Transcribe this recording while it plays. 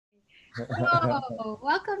Hello,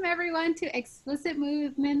 welcome everyone to Explicit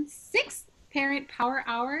Movement's sixth Parent Power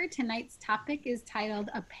Hour. Tonight's topic is titled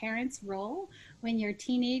A Parent's Role When Your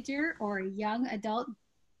Teenager or Young Adult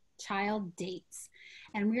Child Dates.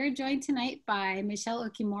 And we are joined tonight by Michelle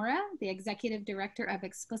Okimura, the Executive Director of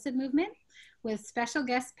Explicit Movement, with special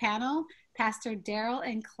guest panel, Pastor Daryl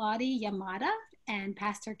and Claudie Yamada and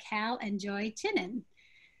Pastor Cal and Joy Chinen.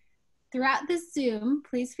 Throughout this Zoom,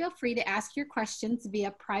 please feel free to ask your questions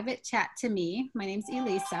via private chat to me. My name's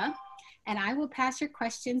Elisa, and I will pass your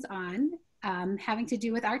questions on having to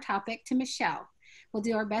do with our topic to Michelle. We'll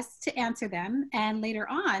do our best to answer them, and later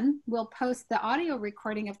on, we'll post the audio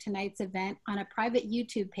recording of tonight's event on a private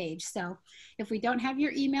YouTube page. So if we don't have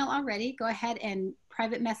your email already, go ahead and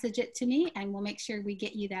private message it to me, and we'll make sure we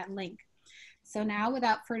get you that link. So now,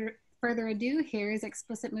 without further ado, here's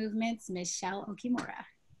Explicit Movement's Michelle Okimura.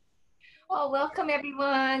 Well, welcome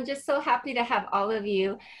everyone. Just so happy to have all of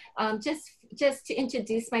you. Just to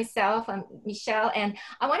introduce myself, I'm Michelle, and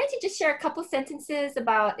I wanted to just share a couple sentences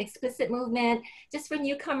about Explicit Movement, just for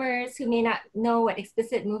newcomers who may not know what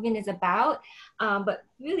Explicit Movement is about. But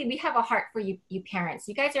really, we have a heart for you parents.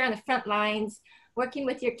 You guys are on the front lines working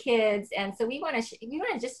with your kids, and so we want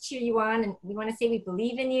to just cheer you on, and we want to say we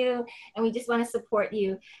believe in you, and we just want to support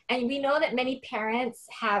you. And we know that many parents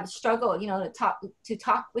have struggled, to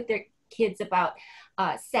talk with their kids about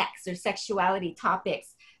sex or sexuality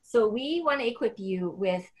topics. So we want to equip you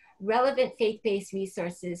with relevant faith-based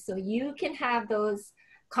resources so you can have those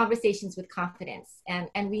conversations with confidence.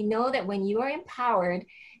 And we know that when you are empowered,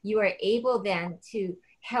 you are able then to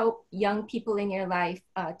help young people in your life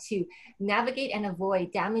to navigate and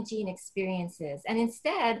avoid damaging experiences, and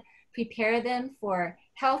instead prepare them for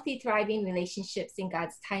healthy, thriving relationships in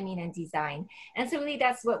God's timing and design. And so really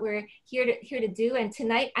that's what we're here to do. And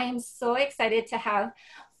tonight I am so excited to have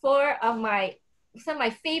some of my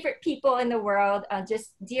favorite people in the world,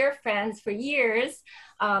 just dear friends for years,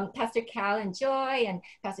 Pastor Cal and Joy and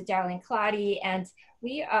Pastor Daryl and Claudie. And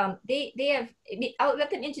I'll let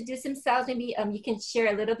them introduce themselves. Maybe you can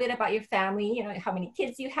share a little bit about your family, how many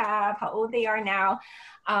kids you have, how old they are now.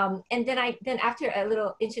 And then after a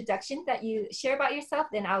little introduction that you share about yourself,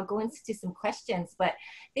 then I'll go into some questions. But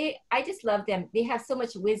I just love them. They have so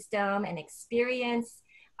much wisdom and experience.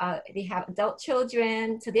 They have adult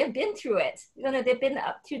children, so they've been through it. They've been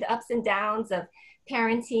through the ups and downs of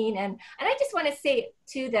parenting. And I just want to say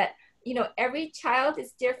too that, every child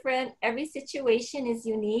is different. Every situation is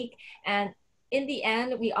unique. And in the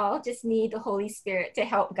end, we all just need the Holy Spirit to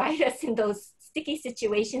help guide us in those sticky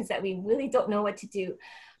situations that we really don't know what to do.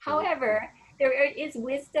 However, there is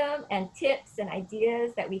wisdom and tips and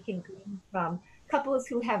ideas that we can glean from couples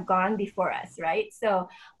who have gone before us, right? So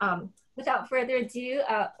without further ado,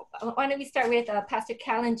 why don't we start with Pastor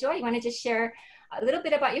Cal and Joy? You want to just share a little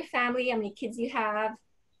bit about your family, how many kids you have?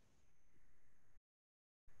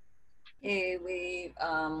 Hey,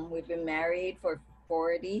 we've been married for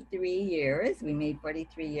 43 years. We made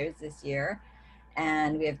 43 years this year.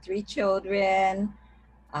 And we have 3 children,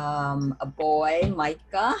 a boy,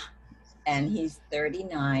 Micah, and he's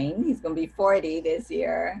 39. He's going to be 40 this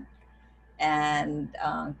year. And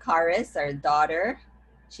Karis, our daughter,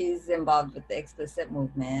 she's involved with the Explicit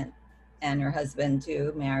Movement, and her husband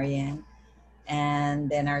too, Marion.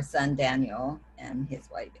 And then our son, Daniel, and his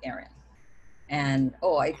wife, Erin. And,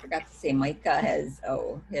 I forgot to say, Micah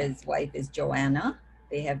his wife is Joanna.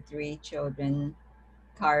 They have 3 children.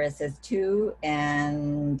 Karis has 2,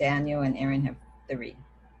 and Daniel and Erin have 3.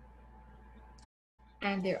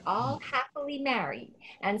 And they're all happily married.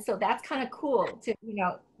 And so that's kind of cool to,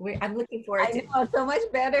 I'm looking forward to. I know, so much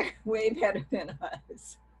better, way better than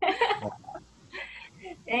us.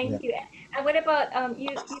 Thank you. And what about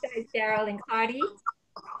you guys, Daryl and Claudie?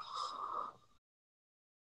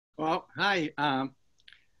 Well, hi, I'm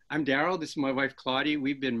Daryl. This is my wife, Claudie.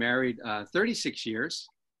 We've been married 36 years,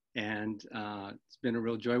 and it's been a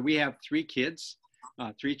real joy. We have 3 kids,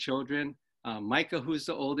 3 children. Micah, who's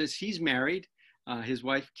the oldest, he's married. His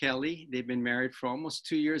wife, Kelly, they've been married for almost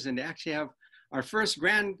 2 years, and they actually have our first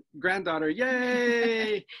granddaughter.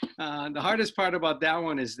 Yay! The hardest part about that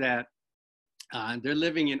one is that they're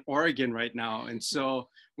living in Oregon right now, and so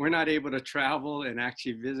we're not able to travel and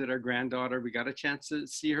actually visit our granddaughter. We got a chance to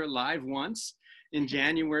see her live once in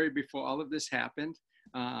January before all of this happened.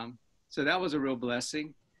 So that was a real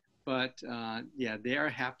blessing. But yeah, they are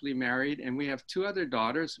happily married. And we have 2 other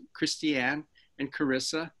daughters, Christiane and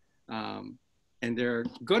Carissa. And they're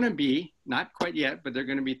going to be, not quite yet, but they're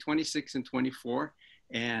going to be 26 and 24.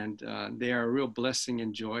 And they are a real blessing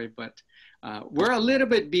and joy. But we're a little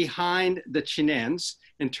bit behind the Chinens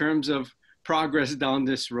in terms of progress down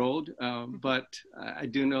this road. But I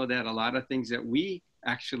do know that a lot of things that we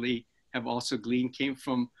actually have also gleaned came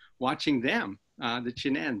from watching them, the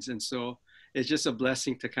Chinens. And so it's just a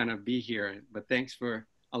blessing to kind of be here. But thanks for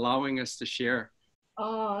allowing us to share.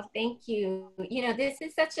 Oh, thank you. You know, this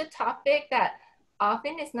is such a topic that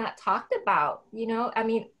often is not talked about. You know, I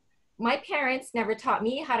mean, my parents never taught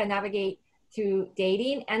me how to navigate through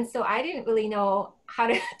dating. And so I didn't really know how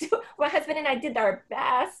to do. My husband and I did our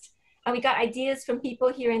best. And we got ideas from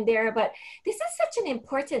people here and there, but this is such an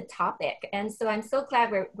important topic. And so I'm so glad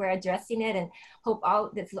we're addressing it, and hope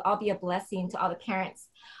this will all be a blessing to all the parents.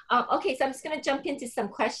 Okay, so I'm just gonna jump into some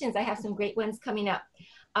questions. I have some great ones coming up.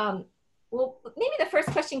 Well, maybe the first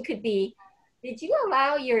question could be, did you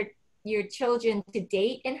allow your children to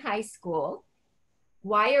date in high school?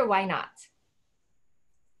 Why or why not?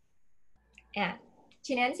 And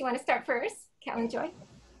Chinens, you want to start first? Cal and Joy?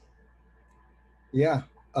 Yeah,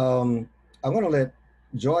 I'm going to let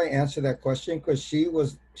Joy answer that question, because she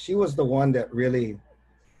was the one that really,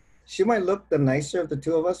 she might look the nicer of the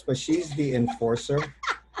two of us, but she's the enforcer.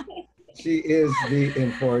 She is the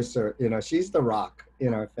enforcer. You know, she's the rock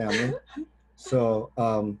in our family. So,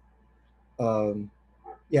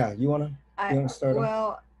 yeah, you wanna start?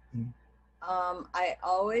 Well, I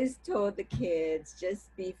always told the kids,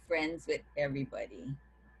 just be friends with everybody.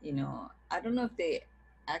 You know, I don't know if they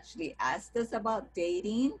actually asked us about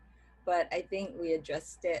dating, but I think we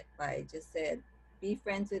addressed it by just said, be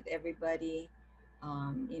friends with everybody.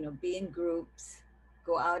 You know, be in groups,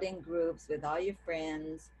 go out in groups with all your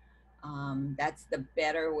friends. That's the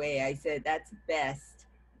better way. I said, that's best,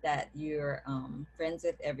 that you're friends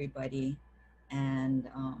with everybody. And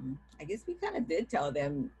I guess we kind of did tell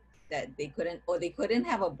them that they couldn't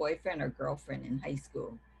have a boyfriend or girlfriend in high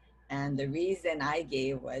school. And the reason I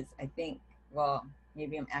gave was, I think, well,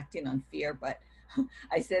 maybe I'm acting on fear, but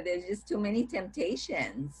I said there's just too many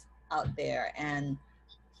temptations out there. And,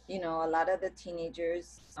 you know, a lot of the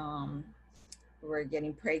teenagers were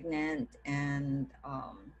getting pregnant, and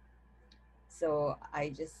so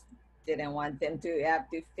I just didn't want them to have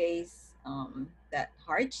to face that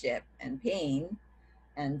hardship and pain.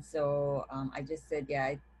 And so I just said,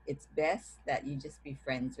 yeah, it's best that you just be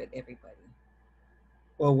friends with everybody.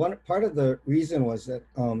 Well, one part of the reason was that,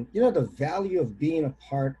 you know, the value of being a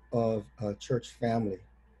part of a church family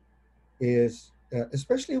is,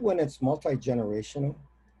 especially when it's multi-generational,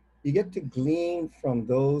 you get to glean from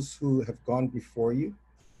those who have gone before you.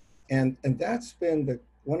 And that's been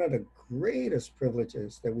one of the greatest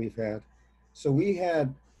privileges that we've had. So we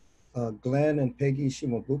had Glenn and Peggy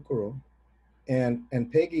Shimabukuro,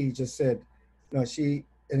 and Peggy just said, you know, she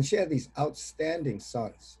had these outstanding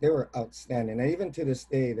sons. They were outstanding, and even to this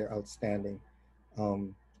day, they're outstanding.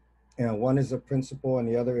 You know, one is a principal and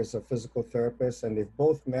the other is a physical therapist, and they've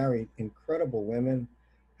both married incredible women,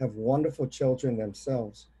 have wonderful children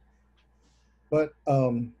themselves. But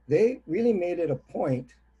they really made it a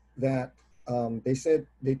point that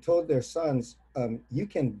they told their sons, you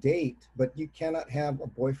can date, but you cannot have a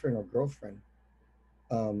boyfriend or girlfriend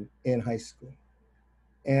in high school.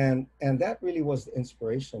 And that really was the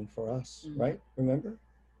inspiration for us, right? Remember?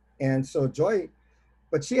 And so Joy,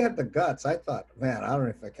 but she had the guts. I thought, man, I don't know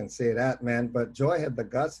if I can say that, man, but Joy had the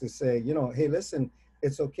guts to say, you know, hey, listen,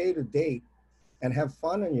 it's okay to date and have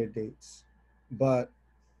fun on your dates. But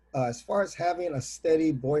as far as having a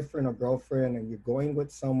steady boyfriend or girlfriend and you're going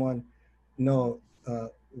with someone, no,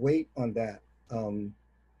 wait on that.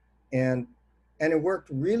 And it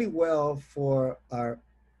worked really well for our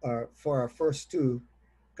first two,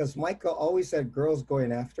 because Michael always had girls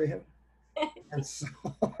going after him. And so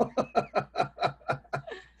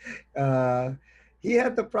he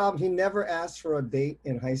had the problem. He never asked for a date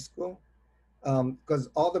in high school because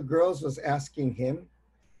all the girls was asking him.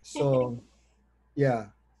 So yeah,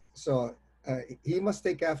 so he must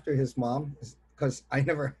take after his mom, because I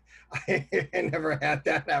never had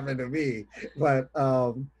that happen to me. But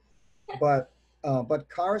Karis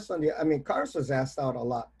Karis was asked out a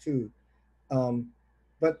lot too.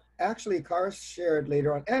 But actually, Karis shared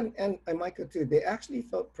later on, and Micah too, they actually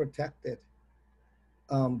felt protected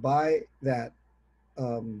by that,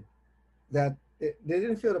 they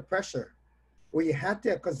didn't feel the pressure where you had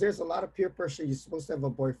to, because there's a lot of peer pressure. You're supposed to have a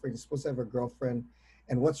boyfriend, you're supposed to have a girlfriend,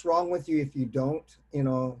 and what's wrong with you if you don't, you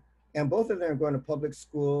know? And both of them are going to public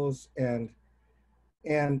schools, and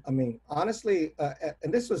I mean, honestly,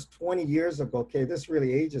 and this was 20 years ago, okay, this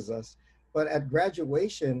really ages us, but at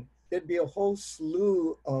graduation, there'd be a whole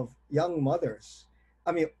slew of young mothers,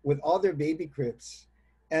 I mean, with all their baby cribs,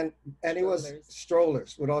 and it was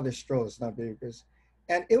strollers, with all their strollers, not baby cribs.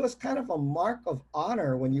 And it was kind of a mark of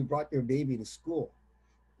honor when you brought your baby to school.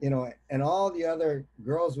 you know, and all the other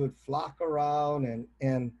girls would flock around,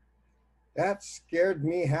 and that scared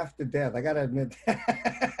me half to death. I gotta admit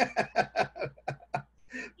that.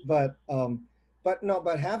 but no,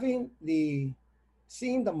 but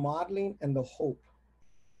seeing the modeling and the hope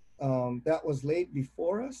that was laid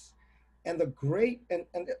before us, and the great, and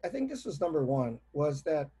I think this was number one, was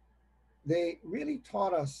that they really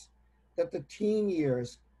taught us that the teen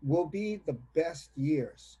years will be the best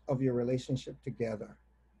years of your relationship together.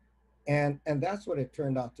 And that's what it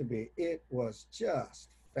turned out to be. It was just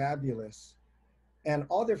fabulous. And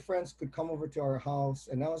all their friends could come over to our house,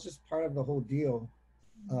 and that was just part of the whole deal,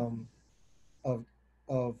 um, of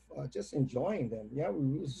just enjoying them. Yeah, it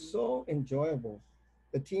was so enjoyable.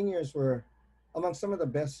 The teen years were among some of the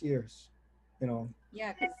best years, you know.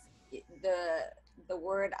 Yeah, because the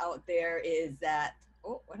word out there is that,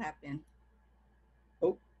 oh, what happened?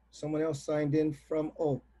 Oh, someone else signed in from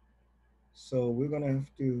Oak. So we're gonna have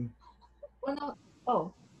to. Oh no.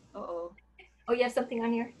 Oh. Uh-oh. Oh, you have something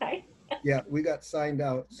on your side? Yeah, we got signed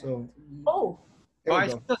out. So Oh. there we I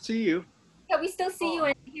go. still see you. Yeah, we still see you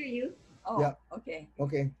and hear you. Oh, Yeah. okay.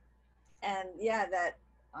 Okay. And yeah, that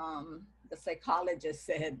the psychologist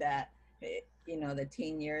said that you know, the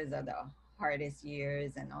teen years are the hardest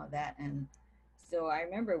years and all that. And so I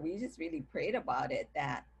remember we just really prayed about it,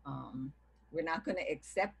 that we're not going to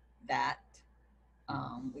accept that.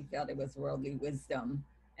 We felt it was worldly wisdom,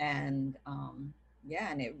 and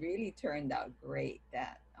yeah, and it really turned out great.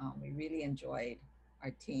 That we really enjoyed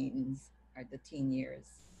our the teen years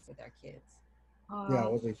with our kids. Yeah,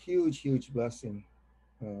 it was a huge blessing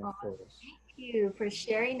for us. Thank you for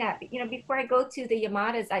sharing that. You know, before I go to the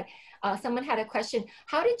Yamadas, someone had a question.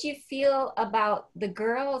 How did you feel about the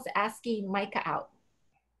girls asking Micah out?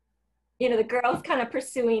 You know, the girls kind of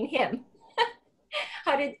pursuing him.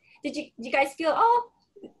 How did you guys feel? Oh,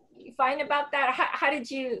 fine about that? How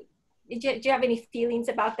did you have any feelings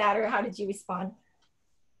about that, or how did you respond?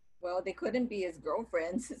 Well, they couldn't be his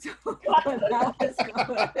girlfriends, so that was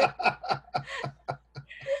good.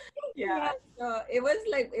 Yeah, so it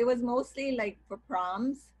was mostly like for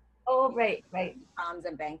proms. Oh, right. Proms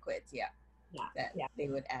and banquets, yeah. That they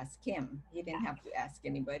would ask him. He didn't have to ask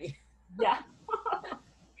anybody. Yeah.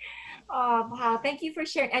 Oh, wow. Thank you for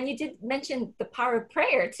sharing. And you did mention the power of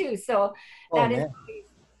prayer too. So that is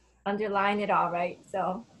underlying it all, right?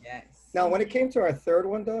 So yes. Now, when it came to our third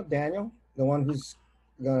one, though, Daniel, the one who's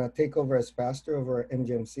gonna take over as pastor over at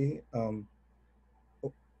MGMC,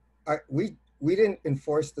 we didn't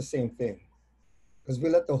enforce the same thing because we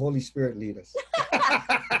let the Holy Spirit lead us.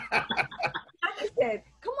 I said,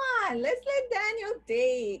 "Come on, let's let Daniel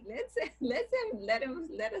date.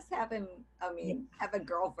 Let us have him. I mean, have a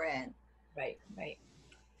girlfriend." Right.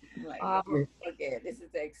 Like, okay, this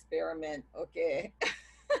is the experiment. Okay.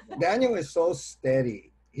 Daniel is so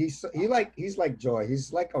steady. He's like Joy.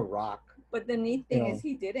 He's like a rock. But the neat thing is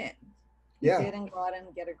he didn't. He didn't go out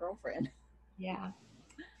and get a girlfriend. Yeah.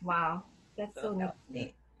 Wow. That's so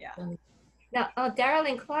neat. Yeah. Now, Daryl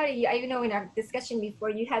and Claudia, I know in our discussion before,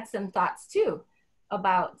 you had some thoughts too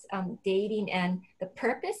about dating and the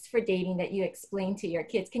purpose for dating that you explained to your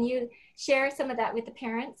kids. Can you share some of that with the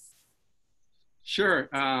parents? Sure.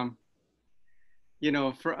 You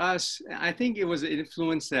know, for us, I think it was an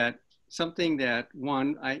influence that something that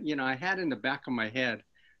I had in the back of my head,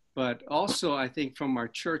 but also I think from our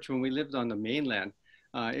church when we lived on the mainland,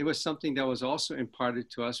 it was something that was also imparted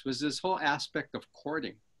to us, was this whole aspect of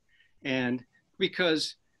courting. And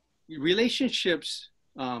because relationships,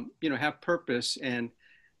 have purpose, and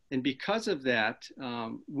because of that,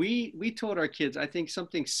 we told our kids, I think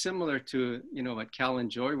something similar to, what Cal and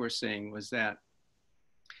Joy were saying, was that,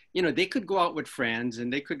 they could go out with friends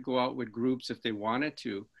and they could go out with groups if they wanted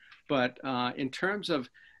to, but in terms of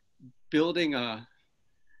building a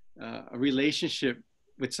relationship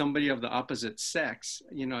with somebody of the opposite sex,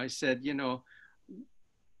 I said,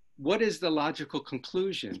 what is the logical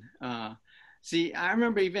conclusion? See, I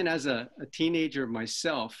remember even as a teenager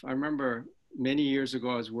myself, I remember many years ago,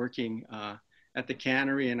 I was working at the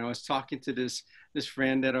cannery, and I was talking to this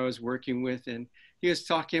friend that I was working with, and he was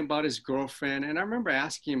talking about his girlfriend. And I remember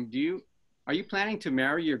asking him, are you planning to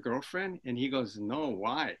marry your girlfriend? And he goes, no,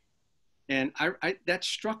 why? And I that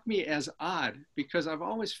struck me as odd, because I've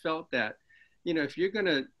always felt that, if you're going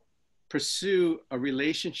to pursue a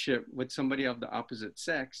relationship with somebody of the opposite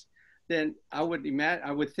sex, then I would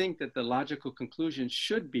think that the logical conclusion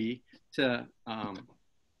should be to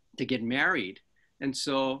get married. And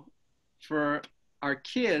so for our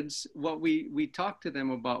kids, what we talked to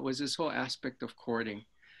them about was this whole aspect of courting.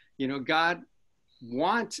 God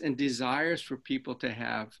wants and desires for people to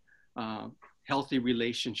have healthy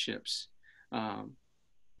relationships.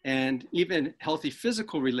 and even healthy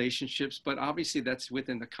physical relationships, but obviously that's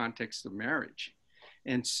within the context of marriage.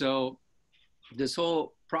 And so this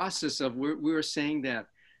whole process of, we were saying that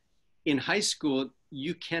in high school,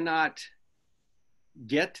 you cannot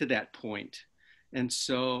get to that point. And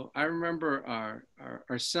so I remember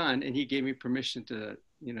our son, and he gave me permission to,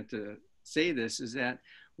 to say this, is that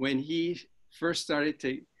when he first started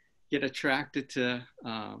to get attracted to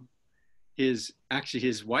his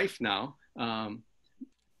wife now,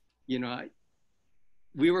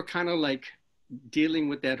 we were kind of like dealing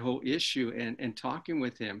with that whole issue and talking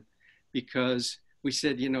with him, because we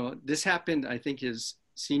said, this happened, I think, his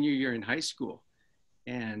senior year in high school.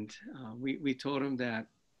 And we told him that,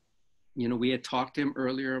 we had talked to him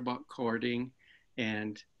earlier about courting,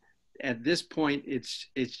 and at this point, it's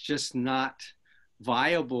just not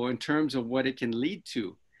viable in terms of what it can lead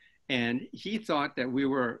to. And he thought that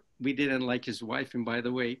we didn't like his wife. And by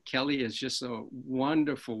the way, Kelly is just a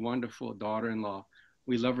wonderful, wonderful daughter-in-law.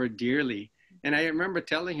 We love her dearly. And I remember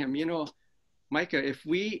telling him, Micah, if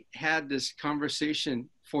we had this conversation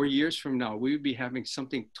 4 years from now, we would be having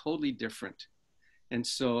something totally different. And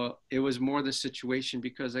so it was more the situation,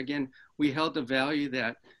 because again, we held the value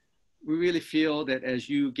that we really feel that as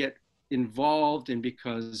you get involved, and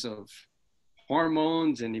because of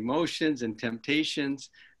hormones and emotions and temptations,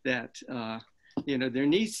 that, there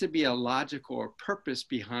needs to be a logical or purpose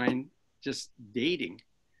behind just dating.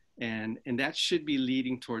 And that should be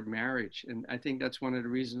leading toward marriage. And I think that's one of the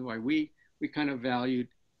reasons why we kind of valued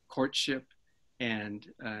courtship and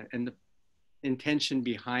the intention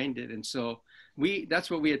behind it. And so that's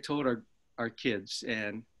what we had told our kids,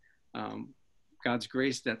 and God's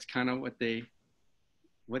grace, that's kind of what they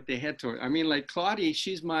had toward. I mean, like Claudia,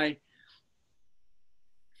 she's my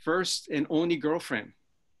first and only girlfriend,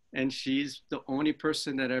 and she's the only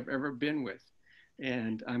person that I've ever been with.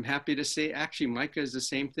 And I'm happy to say, actually, Micah is the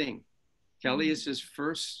same thing. Kelly is his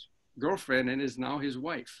first girlfriend and is now his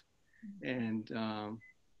wife. And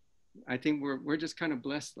I think we're just kind of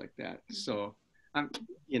blessed like that. So,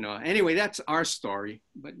 anyway, that's our story.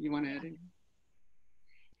 But you want to add anything?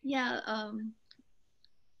 Yeah.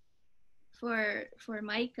 For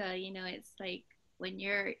Micah, it's like when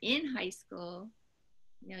you're in high school,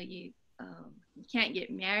 you can't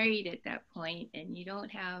get married at that point, and you don't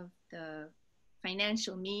have the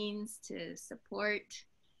financial means to support,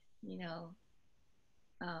 your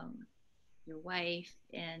wife,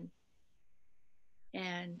 and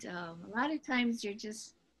a lot of times you're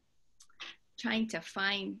just trying to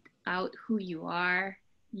find out who you are,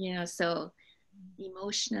 so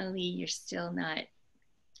emotionally you're still not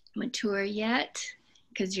mature yet,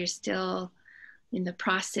 because you're still in the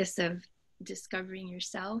process of discovering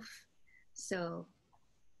yourself. So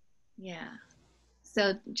yeah,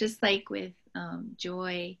 so just like with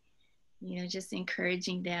Joy, just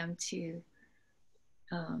encouraging them to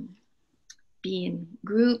be in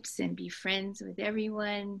groups and be friends with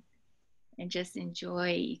everyone and just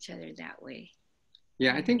enjoy each other that way.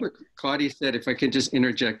 Yeah, I think what Claudia said, if I could just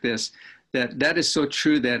interject this, that is so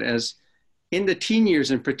true, that as in the teen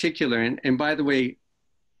years in particular, and by the way,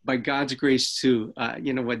 by God's grace too,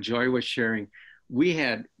 what Joy was sharing, we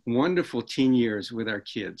had wonderful teen years with our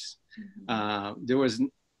kids. Mm-hmm.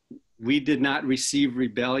 We did not receive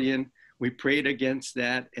rebellion. We prayed against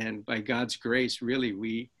that. And by God's grace,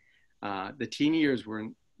 really, the teen years were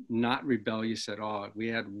not rebellious at all. We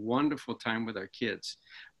had wonderful time with our kids.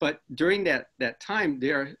 But during that time, they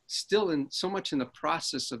are still so much in the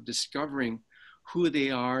process of discovering who they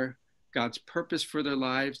are, God's purpose for their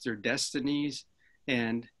lives, their destinies.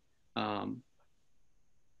 And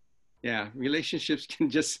relationships can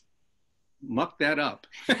just muck that up.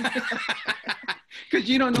 Because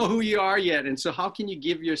you don't know who you are yet. And so how can you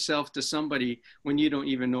give yourself to somebody when you don't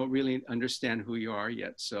even really understand who you are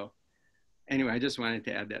yet? So anyway, I just wanted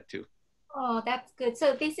to add that too. Oh, that's good.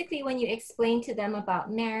 So basically when you explain to them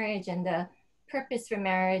about marriage and the purpose for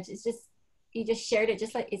marriage, you just shared it,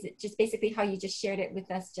 is it just basically how you just shared it with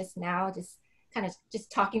us just now, just kind of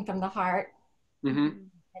just talking from the heart. Mm-hmm.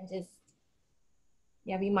 And just,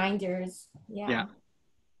 reminders. Yeah.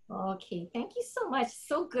 Okay, thank you so much.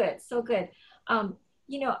 So good, so good. I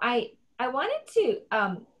wanted to,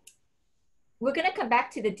 we're gonna come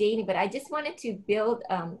back to the dating, but I just wanted to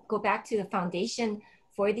go back to the foundation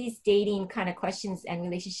for these dating kind of questions and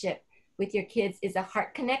relationship with your kids is a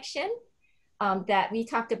heart connection. That we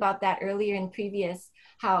talked about that earlier in previous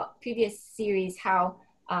series, how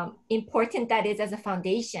important that is as a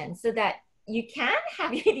foundation, so that you can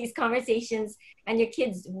have these conversations and your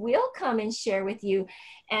kids will come and share with you.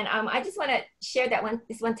 And I just want to share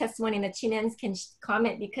this one testimony, and the Chinens can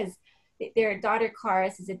comment, because their daughter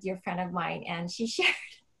Karis is a dear friend of mine, and she shared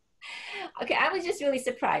Okay, I was just really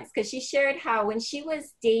surprised because she shared how when she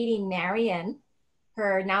was dating Marion,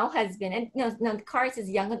 her now husband, and no, Karis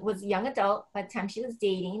was a young adult by the time she was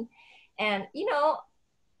dating, and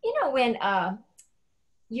when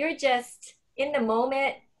you're just in the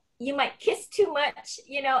moment, you might kiss too much,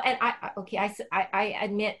 and I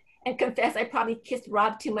admit and confess I probably kissed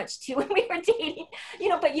Rob too much too when we were dating,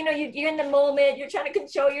 but you're in the moment, you're trying to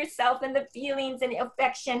control yourself and the feelings and the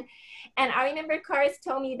affection. And I remember Karis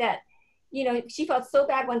told me that, she felt so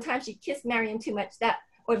bad one time she kissed Marion too much,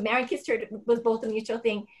 or Marion kissed her, was both a mutual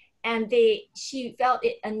thing. And she felt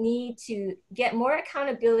a need to get more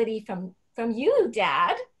accountability from you,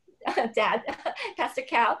 Dad, Pastor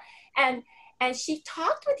Cal, and she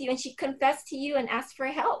talked with you and she confessed to you and asked for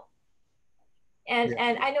help. And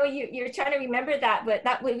I know you're trying to remember that, but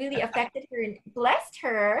that really affected her and blessed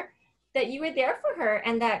her that you were there for her,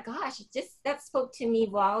 and that, gosh, that spoke to me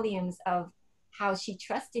volumes of how she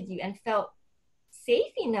trusted you and felt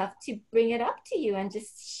safe enough to bring it up to you and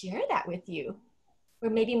just share that with you. Or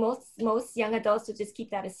maybe most young adults would just keep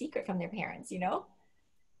that a secret from their parents,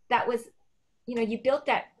 That was, you built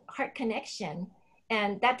that heart connection,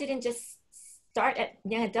 and that didn't just start at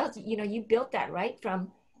young adults, you built that right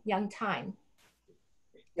from young time.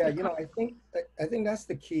 Yeah, I think that's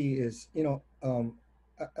the key is,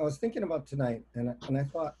 I was thinking about tonight and I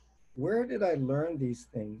thought, where did I learn these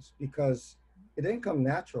things? Because it didn't come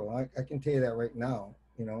natural. I can tell you that right now,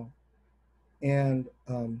 and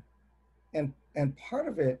part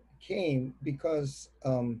of it came because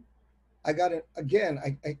I got it again.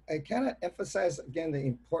 I kind of emphasize again the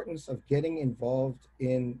importance of getting involved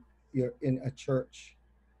in a church.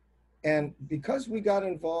 And because we got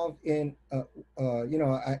involved in,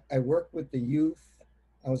 I worked with the youth.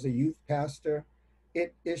 I was a youth pastor.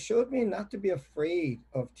 It showed me not to be afraid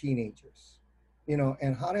of teenagers,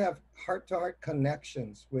 and how to have heart-to-heart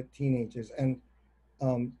connections with teenagers. And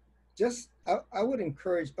I would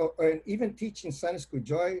encourage, or even teaching Sunday school.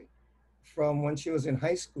 Joy, from when she was in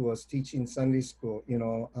high school, was teaching Sunday school,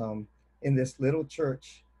 in this little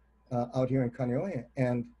church out here in Kaneohe.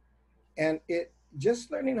 And it,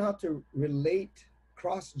 just learning how to relate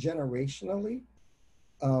cross-generationally,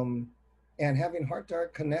 and having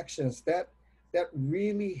heart-to-heart connections, that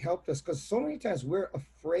really helped us, because so many times we're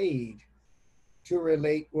afraid to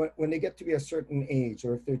relate when they get to be a certain age,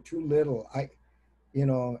 or if they're too little. In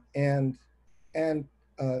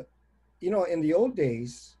the old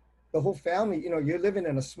days, the whole family, you're living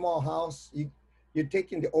in a small house, you're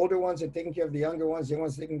taking the older ones and taking care of the younger ones, the young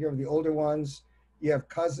ones taking care of the older ones. You have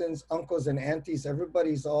cousins, uncles, and aunties.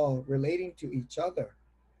 Everybody's all relating to each other.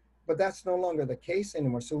 But that's no longer the case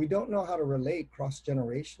anymore. So we don't know how to relate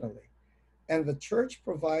cross-generationally. And the church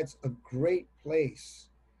provides a great place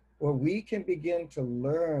where we can begin to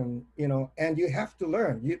learn, and you have to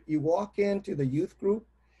learn. You walk into the youth group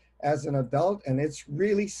as an adult, and it's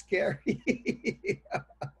really scary.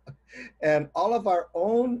 And all of our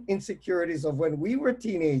own insecurities of when we were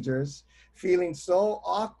teenagers, feeling so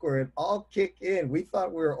awkward, all kick in. We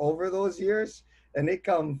thought we were over those years, and they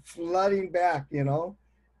come flooding back, when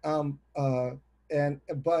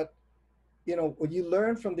you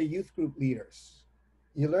learn from the youth group leaders,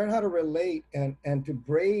 you learn how to relate and to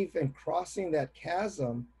brave and crossing that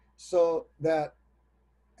chasm, so that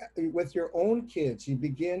with your own kids, you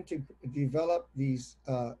begin to develop these,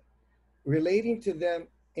 relating to them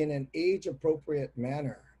in an age appropriate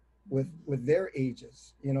manner with their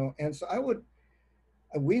ages, and so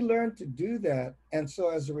we learned to do that. And so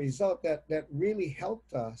as a result, that really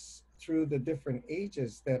helped us through the different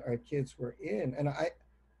ages that our kids were in. And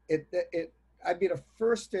I'd be the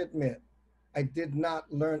first to admit, I did not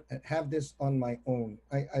have this on my own.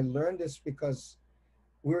 I learned this because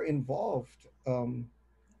we're involved. And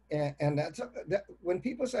that when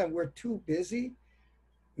people say we're too busy,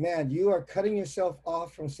 man, you are cutting yourself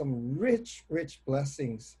off from some rich, rich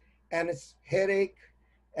blessings. And it's headache,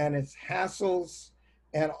 and it's hassles,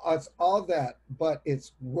 and it's all that, but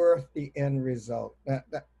it's worth the end result.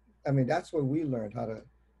 That's where we learned how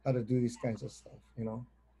to do these kinds of stuff,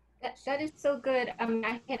 That is so good.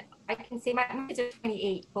 I can say my kids are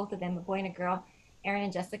 28, both of them, a boy and a girl, Aaron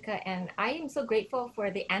and Jessica, and I am so grateful for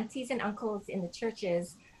the aunties and uncles in the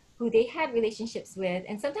churches who they had relationships with.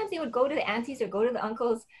 And sometimes they would go to the aunties or go to the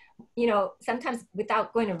uncles, sometimes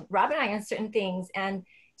without going to Rob and I on certain things. And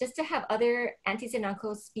just to have other aunties and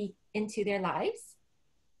uncles speak into their lives,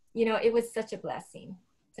 it was such a blessing,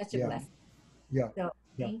 blessing. Yeah. So,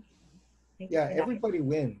 thank you everybody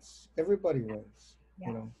wins. Everybody wins,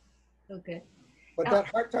 So good. But that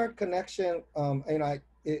heart-to-heart connection,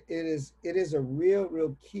 it is a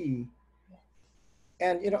real key.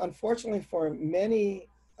 And, unfortunately for many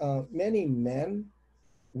many men,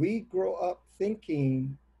 we grow up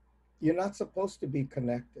thinking you're not supposed to be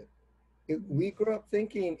connected. We grow up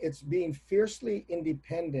thinking it's being fiercely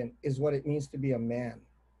independent is what it means to be a man.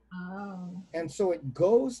 Oh. And so it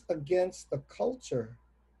goes against the culture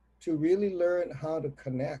to really learn how to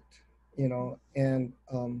connect, you know, and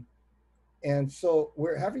so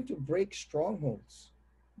we're having to break strongholds,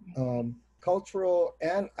 cultural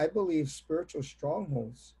and I believe spiritual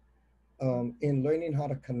strongholds, in learning how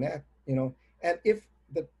to connect, you know. And if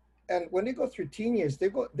the and when they go through teen years,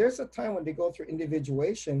 there's a time when they go through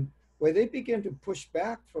individuation where they begin to push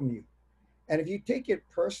back from you. And if you take it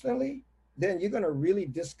personally, then you're going to really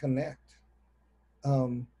disconnect.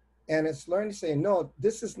 And it's learning to say, no,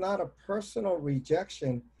 this is not a personal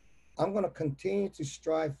rejection. I'm going to continue to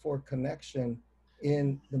strive for connection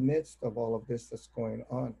in the midst of all of this that's going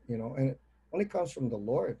on, you know, and it only comes from the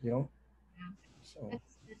Lord, you know. So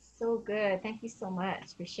That's so good. Thank you so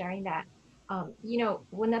much for sharing that. You know,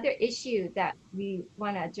 one other issue that we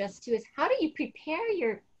want to address too is how do you prepare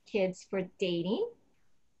your kids for dating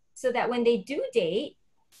so that when they do date,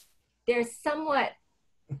 they're somewhat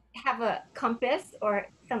have a compass or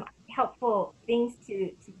some helpful things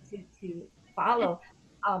to follow.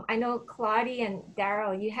 I know Claudia and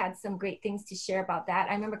Daryl, you had some great things to share about that.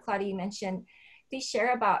 I remember Claudia, you mentioned, please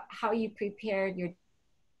share about how you prepared your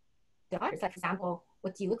daughters. Like, for example,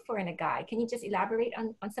 what do you look for in a guy? Can you just elaborate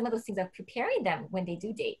on some of those things of preparing them when they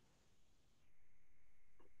do date?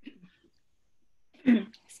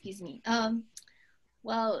 Excuse me.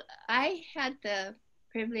 Well, I had the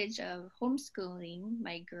privilege of homeschooling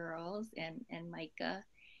my girls and Micah.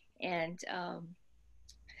 And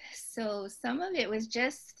so some of it was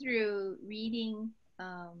just through reading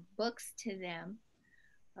books to them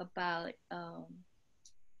about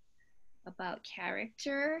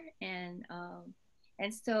character. And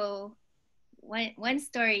so one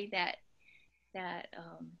story that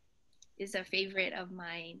is a favorite of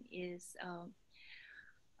mine is,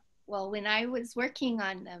 well, when I was working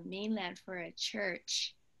on the mainland for a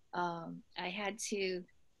church, I had to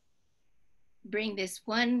bring this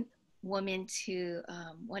one woman to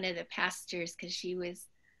one of the pastors because she was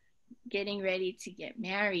getting ready to get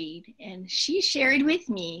married. And she shared with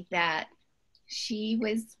me that she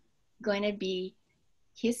was going to be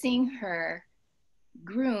kissing her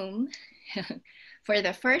groom for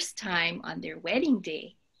the first time on their wedding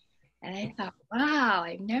day. And I thought, wow,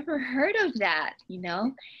 I've never heard of that, you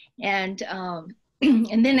know? And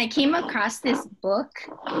and then I came across this book.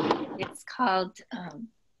 It's called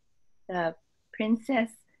The Princess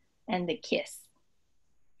and the Kiss.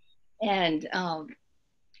 And I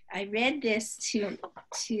read this to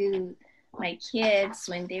my kids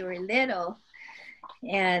when they were little.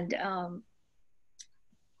 And I'll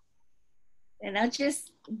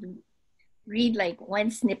just read like one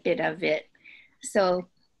snippet of it. So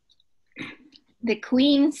the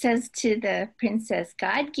queen says to the princess,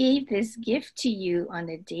 God gave this gift to you on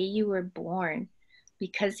the day you were born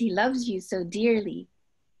because he loves you so dearly.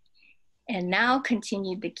 And now,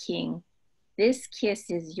 continued the king, this kiss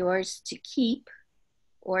is yours to keep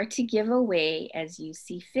or to give away as you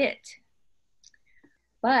see fit.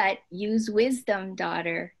 But use wisdom,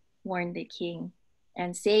 daughter, warned the king,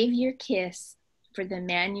 and save your kiss for the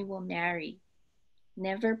man you will marry.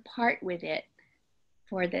 Never part with it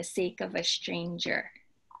for the sake of a stranger.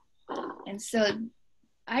 And so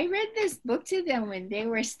I read this book to them when they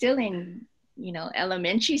were still in, you know,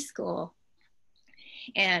 elementary school.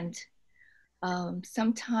 And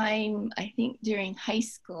sometime, I think during high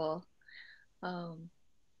school, Carissa,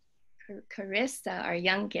 our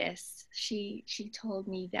youngest, she told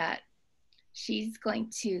me that she's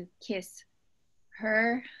going to kiss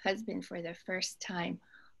her husband for the first time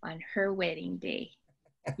on her wedding day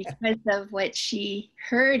because of what she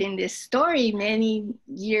heard in this story many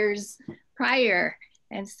years prior.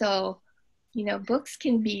 And so, you know, books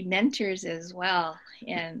can be mentors as well.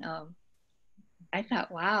 And I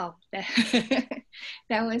thought, wow, that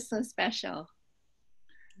was so special.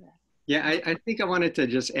 Yeah, I think I wanted to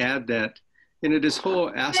just add that, you know, this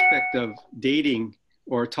whole aspect of dating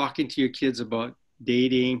or talking to your kids about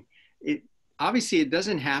dating, obviously it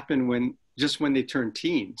doesn't happen just when they turn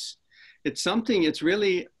teens. It's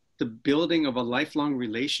really the building of a lifelong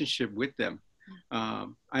relationship with them.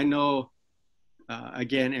 I know,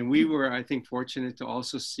 again, and we were, I think, fortunate to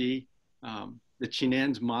also see the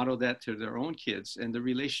Chinans model that to their own kids and the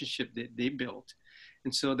relationship that they built.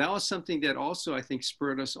 And so that was something that also, I think,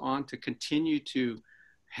 spurred us on to continue to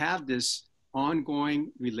have this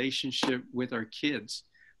ongoing relationship with our kids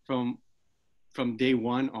from day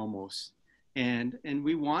one almost. And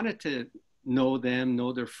we wanted to know them,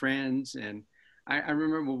 know their friends. And I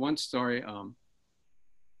remember one story.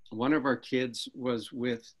 One of our kids was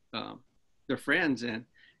with their friends,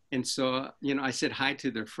 and so I said hi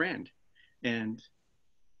to their friend, and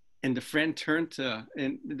the friend turned to,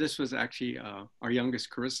 and this was actually our youngest,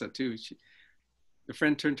 Carissa, too. The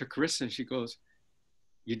friend turned to Carissa and she goes,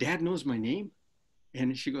 "Your dad knows my name?"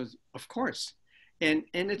 And she goes, "Of course." And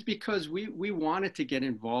it's because we wanted to get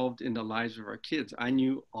involved in the lives of our kids. I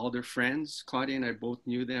knew all their friends. Claudia and I both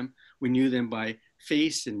knew them. We knew them by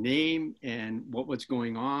face and name and what was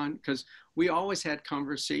going on, because we always had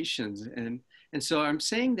conversations. And so I'm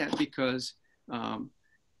saying that because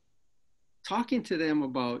talking to them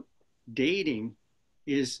about dating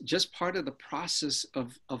is just part of the process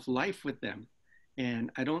of life with them.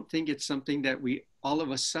 And I don't think it's something that we all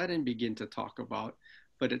of a sudden begin to talk about,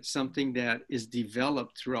 but it's something that is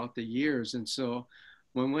developed throughout the years. And so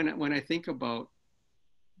when I think about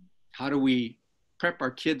how do we prep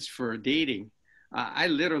our kids for dating, I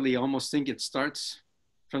literally almost think it starts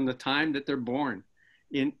from the time that they're born,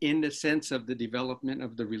 in the sense of the development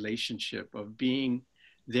of the relationship, of being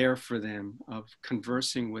there for them, of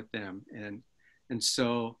conversing with them. And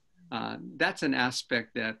so that's an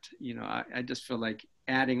aspect that, I just feel like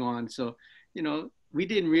adding on. So, we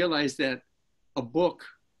didn't realize that a book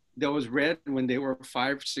that was read when they were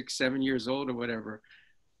 5, 6, 7 years old or whatever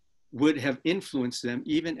would have influenced them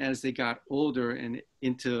even as they got older and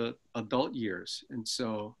into adult years. And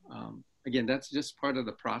so, again, that's just part of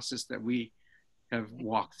the process that we have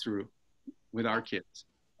walked through with our kids.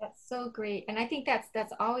 That's so great. And I think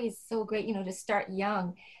that's always so great, to start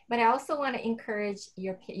young. But I also want to encourage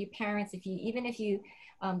your parents, even if you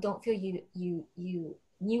don't feel you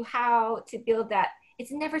knew how to build that,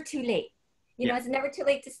 it's never too late. It's never too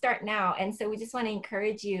late to start now. And so we just want to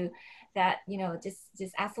encourage you that, just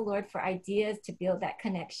ask the Lord for ideas to build that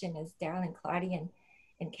connection, as Daryl and Claudia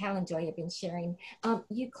and Cal and Joy have been sharing.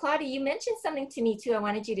 Claudia, you mentioned something to me too. I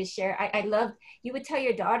wanted you to share. I loved, you would tell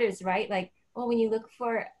your daughters, right? Like, oh, when you look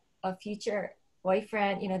for a future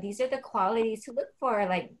boyfriend, these are the qualities to look for,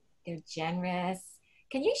 like they're generous.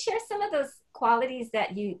 Can you share some of those qualities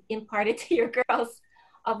that you imparted to your girls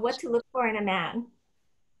of what to look for in a man?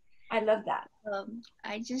 I love that.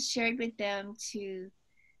 I just shared with them to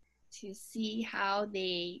see how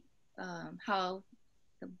how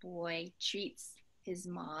the boy treats his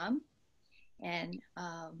mom, and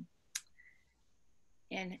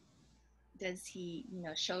does he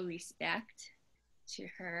show respect to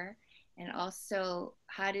her, and also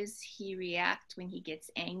how does he react when he gets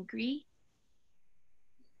angry,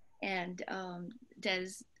 and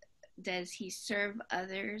does he serve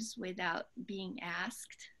others without being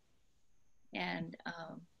asked, and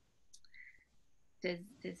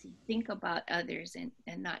does he think about others and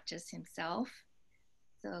not just himself?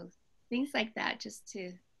 So things like that, just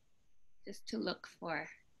to look for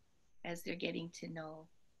as they're getting to know.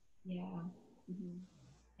 Yeah. Mm-hmm.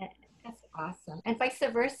 That's awesome. And vice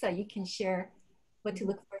versa, you can share what to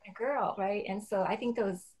look for in a girl, right? And so I think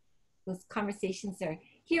those conversations are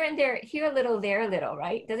here and there, here a little, there a little,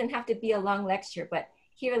 right? Doesn't have to be a long lecture, but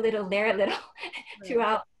here a little, there a little, right,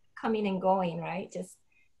 throughout coming and going, right? Just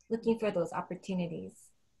looking for those opportunities.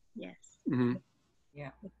 Yes. Mm-hmm.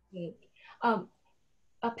 Yeah.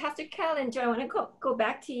 Pastor Cal and Joy, I want to go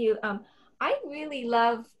back to you. I really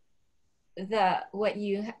love the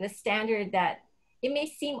standard that it may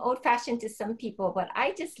seem old-fashioned to some people, but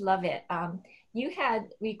I just love it. You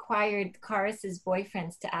had required Karis's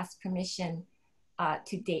boyfriends to ask permission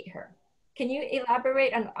to date her. Can you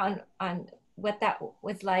elaborate on what that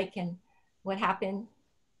was like and what happened?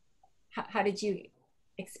 How did you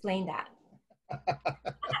explain that?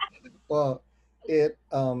 Well, it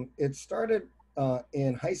started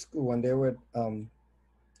in high school when they would, when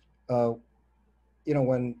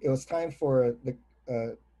it was time for the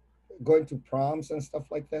going to proms and stuff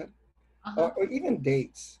like that, or even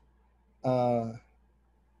dates. I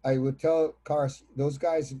would tell Karis, those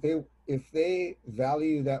guys, if they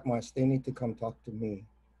value you that much, they need to come talk to me.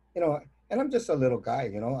 And I'm just a little guy.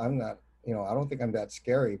 I'm not. I don't think I'm that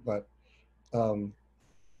scary, but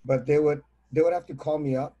they would have to call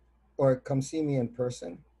me up or come see me in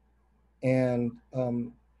person, and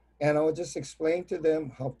I would just explain to them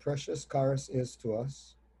how precious Karis is to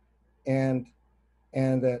us, and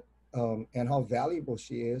that and how valuable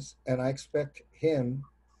she is, and I expect him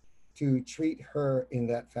to treat her in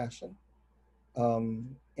that fashion,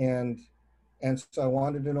 and so I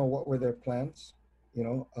wanted to know what were their plans,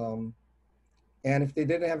 and if they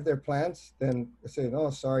didn't have their plans, then I say, no,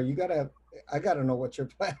 sorry, I gotta know what your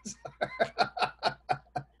plans are.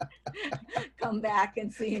 Come back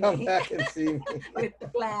and see me. Come back and see me with the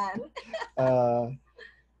plan.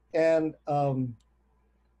 and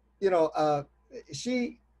you know,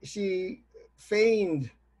 she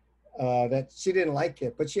feigned that she didn't like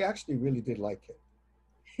it, but she actually really did like it,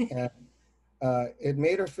 and it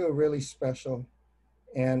made her feel really special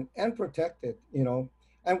and protected, you know.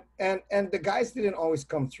 And the guys didn't always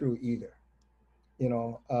come through either, you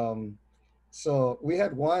know. So we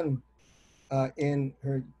had one in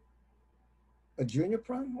her a junior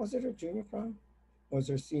prom. Was it her junior prom? Was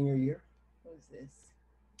her senior year? Who's this?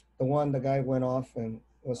 The one the guy went off and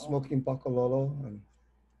was smoking Bacololo and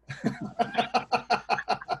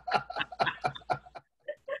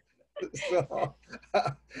so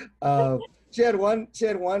she had one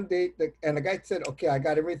date and the guy said, okay, I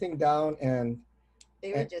got everything down, and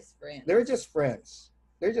They were just friends. they were just friends.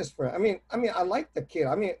 They're just friends. I mean, I like the kid.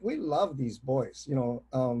 I mean, we love these boys, you know.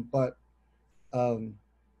 But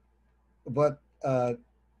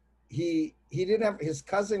he didn't have, his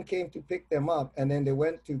cousin came to pick them up, and then they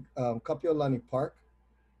went to Kapiolani Park,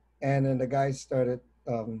 and then the guys started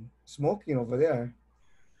smoking over there,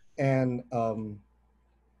 and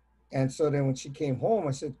so then when she came home,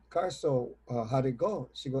 I said, Carso, how'd it go?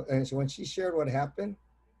 When she shared what happened,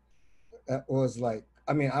 that was like,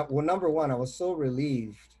 I mean, well, number one, I was so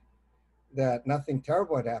relieved that nothing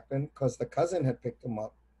terrible had happened because the cousin had picked him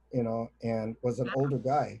up, you know, and was an older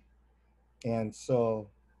guy. And so,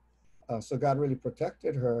 so God really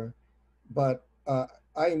protected her. But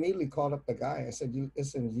I immediately called up the guy. I said,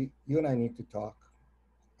 listen, you and I need to talk.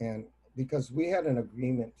 And because we had an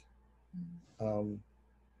agreement. And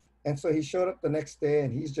so he showed up the next day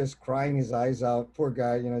and he's just crying his eyes out, poor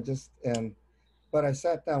guy, you know, but I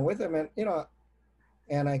sat down with him and, you know,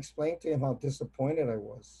 and I explained to him how disappointed I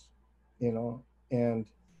was, you know, and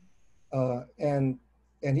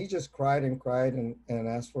he just cried and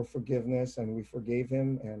asked for forgiveness, and we forgave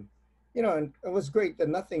him. And, you know, and it was great that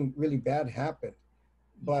nothing really bad happened.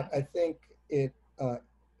 But I think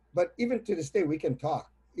but even to this day, we can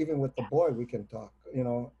talk. Even with the boy, we can talk, you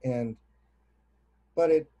know,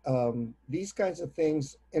 but these kinds of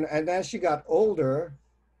things, and as she got older,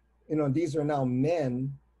 you know, these are now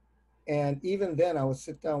men. And even then I would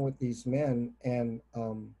sit down with these men and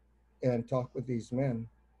talk with these men.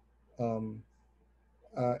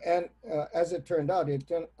 As it turned out,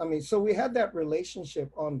 so we had that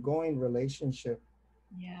relationship, ongoing relationship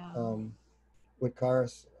with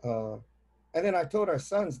Karis. And then I told our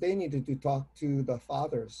sons they needed to talk to the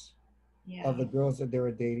fathers of the girls that they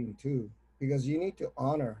were dating too, because you need to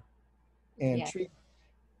honor and treat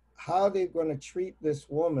how they're going to treat this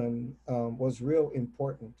woman was real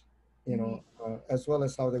important, you know, as well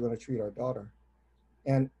as how they're going to treat our daughter.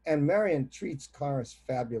 And Marion treats Karis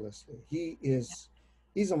fabulously. He's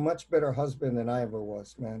a much better husband than I ever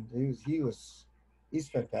was, man. He's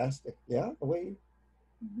fantastic. Yeah, the way,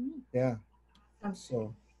 yeah.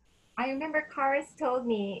 So I remember Karis told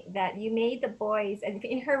me that you made the boys, and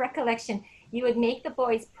in her recollection, you would make the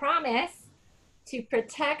boys promise to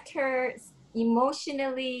protect her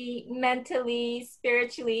emotionally, mentally,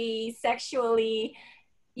 spiritually, sexually,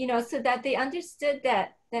 you know, so that they understood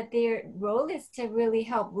that their role is to really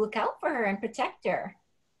help look out for her and protect her.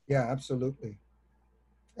 Yeah, absolutely.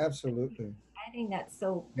 Absolutely. I think that's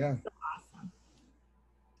so awesome.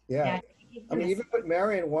 Yeah. I mean, even with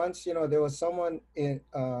Marion once, you know, there was someone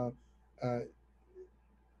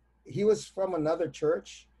he was from another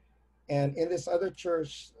church, and in this other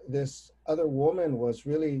church, this other woman was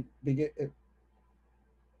really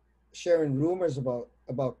sharing rumors about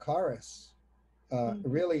Karis,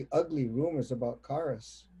 really ugly rumors about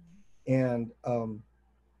Karis. And I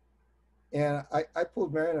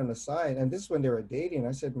pulled Marion aside, and this is when they were dating.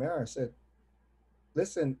 I said, Marion, I said,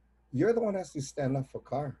 listen, you're the one that has to stand up for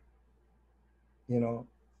Car, you know,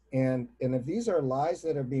 and if these are lies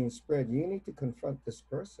that are being spread, you need to confront this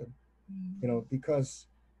person, you know, because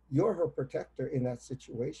you're her protector in that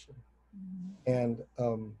situation. And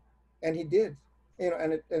he did, you know,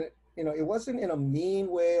 and it you know, it wasn't in a mean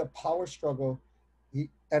way, a power struggle.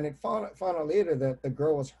 And it found out later that the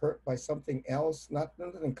girl was hurt by something else,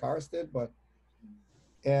 nothing Karis did, but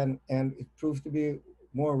and it proved to be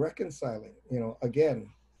more reconciling, you know, again.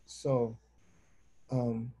 So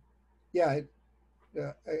yeah,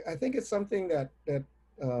 I think it's something that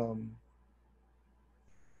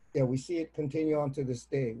we see it continue on to this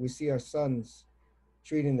day. We see our sons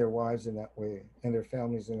treating their wives in that way and their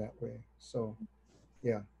families in that way. So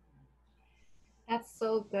yeah. That's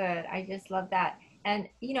so good. I just love that. And,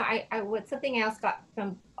 you know, I what something else got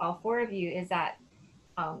from all four of you is that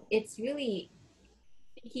it's really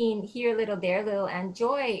speaking here a little, there a little. And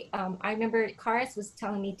Joy, I remember Karis was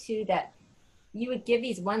telling me too that you would give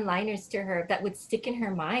these one-liners to her that would stick in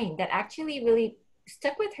her mind, that actually really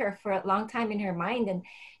stuck with her for a long time in her mind. And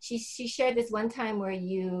she shared this one time where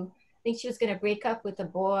you think she was going to break up with a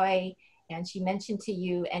boy, and she mentioned to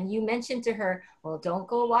you, and you mentioned to her, well, don't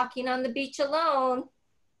go walking on the beach alone.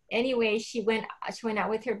 Anyway, she went out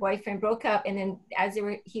with her boyfriend, broke up, and then as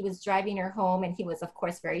he was driving her home, and he was of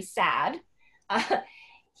course very sad.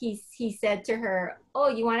 He said to her, "Oh,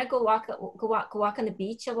 you want to go walk on the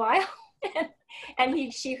beach a while?"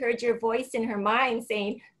 and she heard your voice in her mind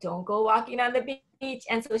saying, "Don't go walking on the beach."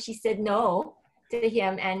 And so she said no to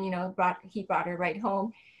him, and he brought her right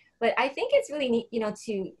home. But I think it's really neat,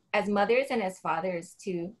 to, as mothers and as fathers,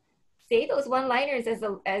 to say those one-liners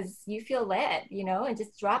as you feel led, and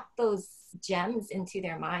just drop those gems into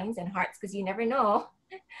their minds and hearts, because you never know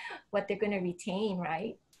what they're going to retain,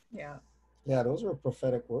 right? Yeah. Yeah, those were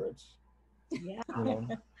prophetic words. Yeah.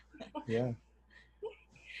 Yeah.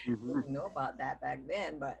 Didn't know about that back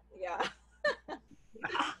then, but yeah.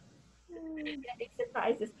 Big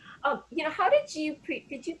surprises. How did you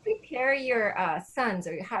prepare your sons,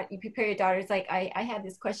 or how you prepare your daughters? Like I had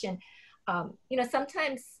this question.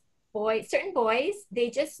 Sometimes certain boys, they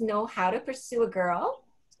just know how to pursue a girl,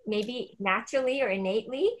 maybe naturally or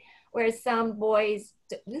innately, whereas some boys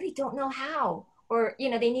really don't know how, or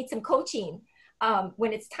they need some coaching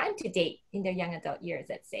when it's time to date in their young adult years,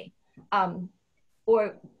 let's say.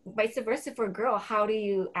 Or vice versa for a girl. How do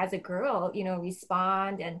you, as a girl,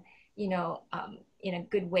 respond and in a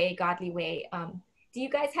good way, godly way? Do you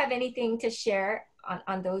guys have anything to share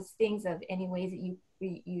on those things, of any ways that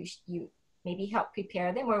you maybe help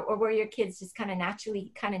prepare them, or were your kids just kind of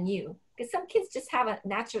naturally kind of new? Because some kids just have a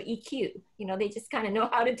natural EQ, they just kind of know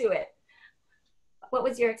how to do it. What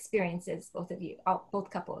was your experiences, both of you, both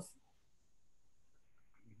couples?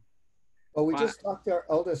 Well, we just talked to our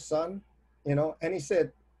eldest son, and he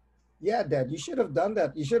said, "Yeah, Dad, you should have done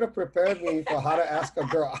that. You should have prepared me for how to ask a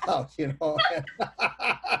girl out,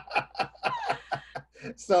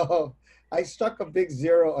 So I struck a big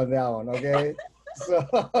 0 on that one, okay? So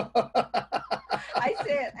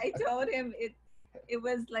I told him it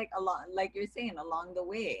was like like you're saying, along the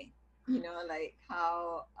way, like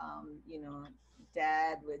how,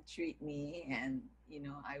 Dad would treat me, and,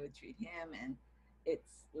 I would treat him, and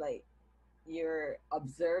it's like you're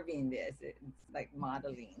observing this. It's like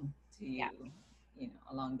modeling to you,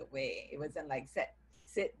 along the way. It wasn't like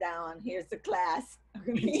sit down, here's the class, I'm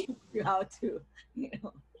gonna teach you how to,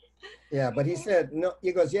 Yeah, but he said, no,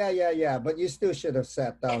 he goes, yeah, but you still should have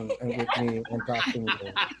sat down and with me and talked to me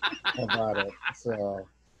about it. So,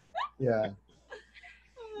 yeah.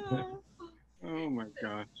 Oh my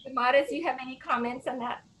gosh. Modest, do you have any comments on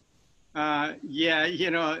that? Yeah,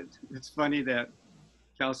 it's funny that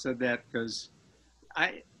Cal said that, because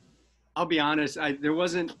I'll be honest, there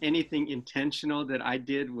wasn't anything intentional that I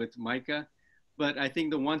did with Micah, but I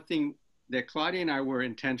think the one thing that Claudia and I were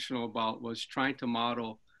intentional about was trying to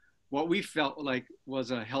model what we felt like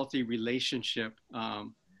was a healthy relationship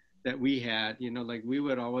that we had. Like we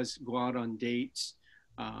would always go out on dates.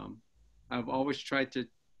 I've always tried to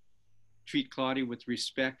treat Claudia with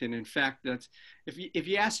respect, and in fact, that's if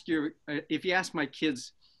you ask my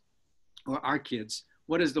kids or our kids,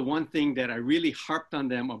 what is the one thing that I really harped on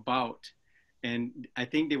them about, and I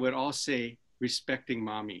think they would all say respecting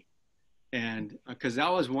mommy, and because that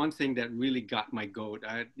was one thing that really got my goat.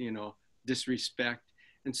 Disrespect.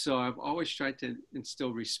 And so I've always tried to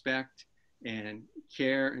instill respect and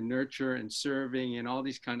care and nurture and serving and all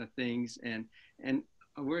these kind of things. And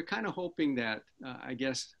we're kind of hoping that, I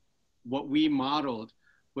guess, what we modeled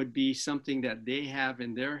would be something that they have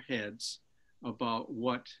in their heads about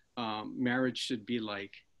what marriage should be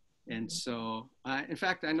like. And so, in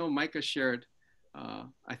fact, I know Micah shared,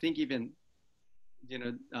 I think even,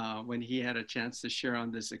 when he had a chance to share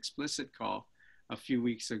on this explicit call a few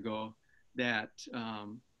weeks ago, that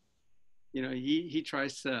he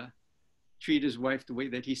tries to treat his wife the way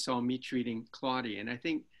that he saw me treating Claudia, and I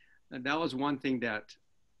think that was one thing that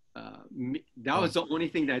was the only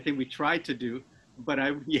thing that I think we tried to do. But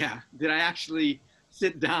did I actually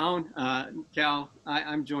sit down? Cal,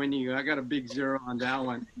 I'm joining you. I got a big 0 on that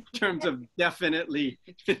one in terms of definitely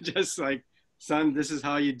just like, son, this is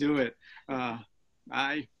how you do it.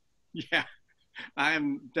 I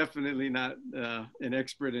am definitely not an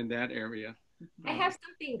expert in that area. I have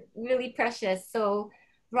something really precious. So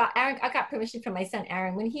Aaron, I got permission from my son,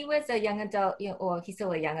 Aaron, when he was a young adult, or he's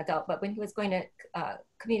still a young adult, but when he was going to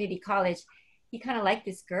community college, he kind of liked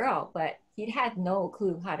this girl, but he had no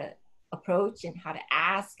clue how to approach and how to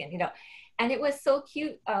ask, and it was so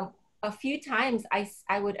cute. A few times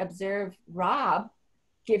I would observe Rob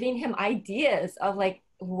giving him ideas of like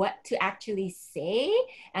what to actually say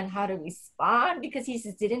and how to respond, because he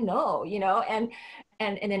just didn't know, you know, and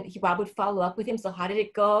then Bob would follow up with him. So how did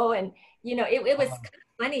it go? And, you know, it was kind of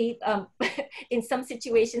funny in some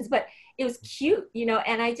situations, but it was cute, you know,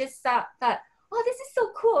 and I just thought, oh, this is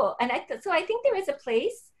so cool. And so I think there is a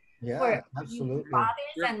place for absolutely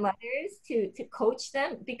fathers and mothers to coach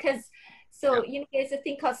them, because you know, there's a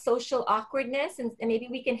thing called social awkwardness, and maybe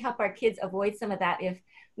we can help our kids avoid some of that if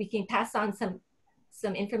we can pass on some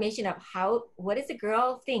information of what does a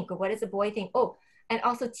girl think or what does a boy think. Oh, and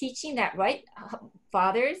also teaching that, right,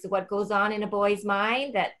 fathers, what goes on in a boy's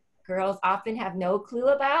mind that girls often have no clue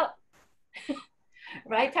about.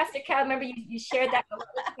 Right, Pastor Cal, remember you shared that with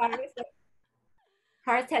Karis?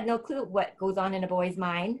 Karis had no clue what goes on in a boy's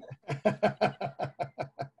mind.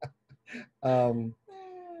 Well,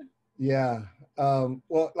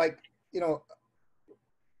 like, you know,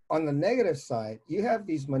 on the negative side, you have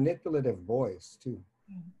these manipulative boys too,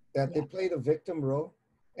 that they play the victim role,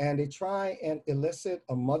 and they try and elicit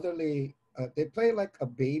a motherly, they play like a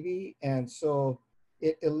baby, and so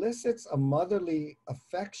it elicits a motherly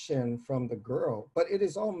affection from the girl, but it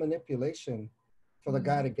is all manipulation for the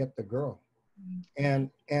guy to get the girl.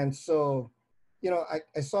 And so, you know,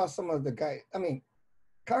 I saw some of the guys, I mean,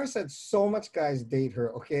 Cara said so much guys date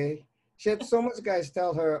her, okay? She had so much guys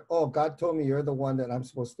tell her, oh, God told me you're the one that I'm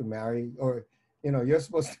supposed to marry, or, you know, you're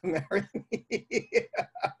supposed to marry me.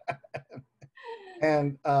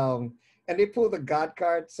 And they pull the God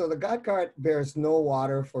card. So the God card bears no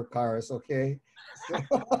water for Karis, okay?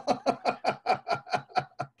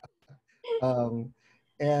 So,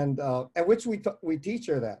 and which we teach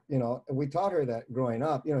her that, you know, and we taught her that growing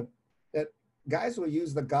up, you know, that guys will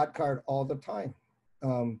use the God card all the time.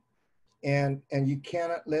 And you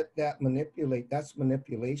cannot let that manipulate. That's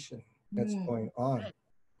manipulation that's going on,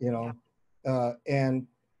 you know.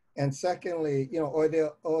 And secondly, you know, or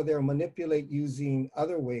they'll manipulate using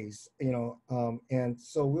other ways, you know. And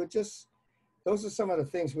so those are some of the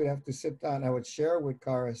things we'd have to sit down. I would share with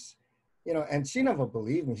Karis, you know, and she never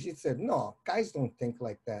believed me. She said, no, guys don't think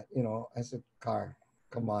like that, you know. I said, Car,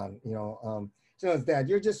 come on, you know. She goes, Dad,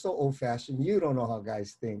 you're just so old fashioned. You don't know how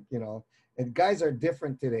guys think, you know. And guys are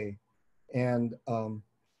different today. And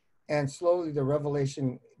slowly the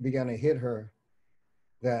revelation began to hit her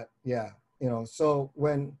that, yeah, you know, so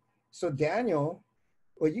Daniel,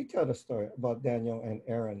 well, you tell the story about Daniel and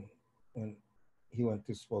Aaron when he went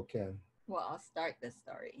to Spokane. Well, I'll start the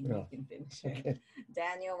story. Yeah. You can finish it. Okay.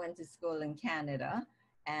 Daniel went to school in Canada,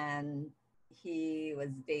 and he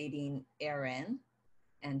was dating Erin,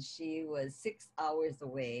 and she was 6 hours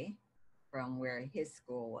away from where his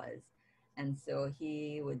school was. And so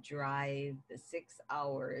he would drive the 6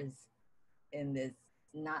 hours in this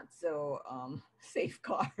not so safe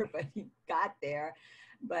car, but he got there.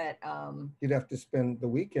 But you'd have to spend the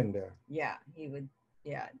weekend there. Yeah, he would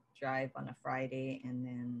drive on a Friday and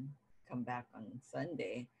then come back on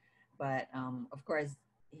Sunday. But of course,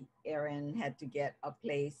 Aaron had to get a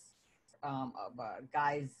place, of a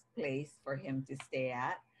guy's place for him to stay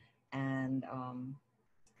at. And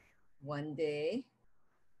one day,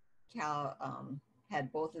 Cal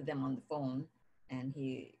had both of them on the phone, and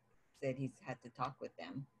he said he's had to talk with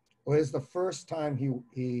them. Well, it's the first time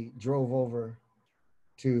he drove over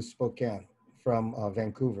to Spokane from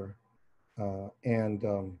Vancouver.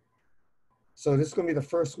 So this is going to be the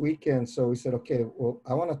first weekend. So we said, okay, well,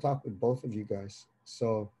 I want to talk with both of you guys.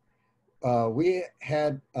 So we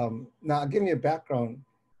had, now I'll give you a background.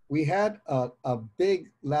 We had a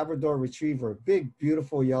big Labrador retriever, big,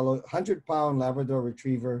 beautiful yellow, 100-pound Labrador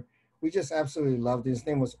retriever. We just absolutely loved it. His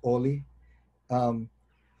name was Oli.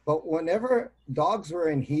 But whenever dogs were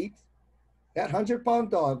in heat, that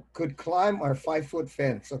 100-pound dog could climb our 5-foot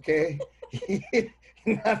fence, okay?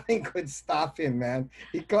 Nothing could stop him, man.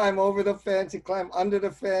 He'd climb over the fence, he'd climb under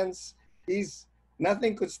the fence.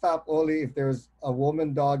 Nothing could stop Oli if there was a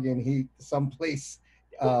woman dog in heat someplace.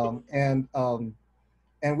 And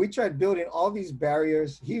we tried building all these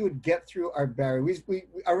barriers. He would get through our barrier.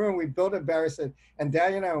 I remember we built a barrier, and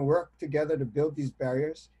Daniel and I worked together to build these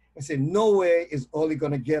barriers. I said, no way is Oli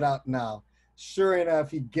gonna get out now. Sure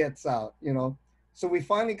enough, he gets out, you know. So we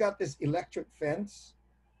finally got this electric fence,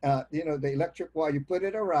 you know, the electric wire, you put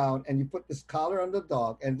it around and you put this collar on the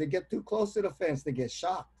dog, and they get too close to the fence, they get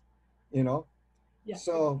shocked, you know. Yeah.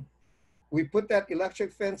 So we put that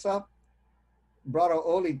electric fence up. Brother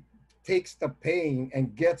Oli takes the pain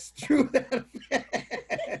and gets through that fence.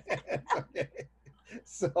 Okay.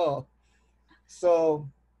 So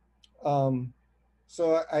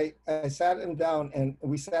I sat him down, and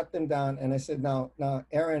we sat them down, and I said, now,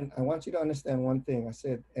 Aaron, I want you to understand one thing. I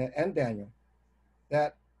said, and Daniel,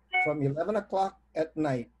 that from 11 o'clock at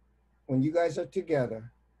night, when you guys are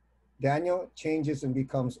together, Daniel changes and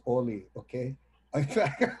becomes Oli, okay? In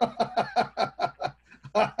fact,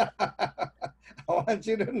 I want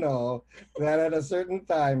you to know that at a certain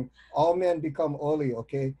time, all men become Oli,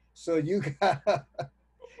 okay? So you got,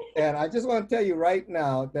 and I just want to tell you right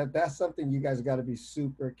now that that's something you guys got to be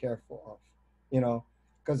super careful of, you know,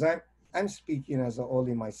 because I'm speaking as an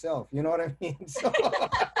Oli myself, you know what I mean? So,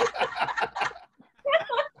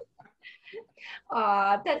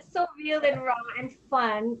 Aw, that's so real and raw and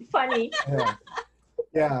funny. yeah.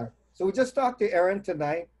 Yeah. So we just talked to Erin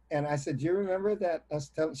tonight, and I said, "Do you remember that us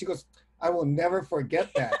telling?" She goes, "I will never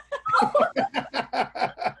forget that."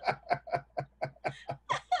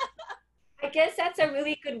 I guess that's a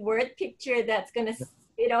really good word picture that's gonna,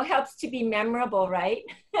 helps to be memorable, right?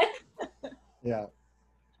 Yeah.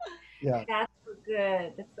 Yeah. That's so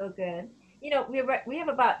good. That's so good. We have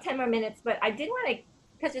about 10 more minutes, but I did want to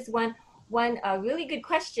touch this one really good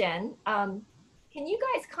question. Can you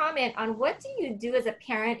guys comment on what do you do as a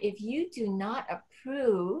parent if you do not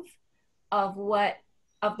approve of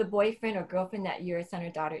the boyfriend or girlfriend that your son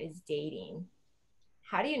or daughter is dating?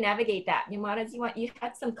 How do you navigate that? Yamada, you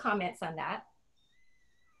had some comments on that.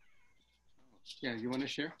 Yeah, you want to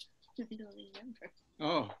share? I don't remember.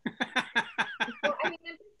 Oh. Well, I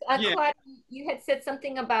remember, Yeah. Claude, you had said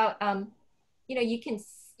something about, you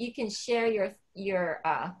can share your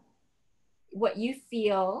what you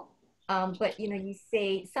feel, but you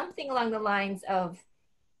say something along the lines of,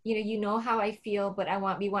 how I feel, but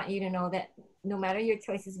we want you to know that no matter your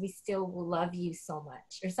choices, we still will love you so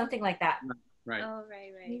much, or something like that. Right. Oh,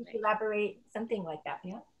 right. Can you elaborate something like that?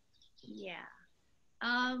 Yeah. Yeah.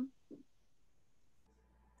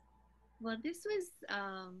 Well, this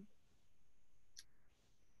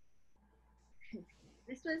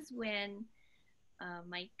was when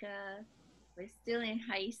Micah was still in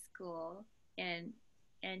high school, and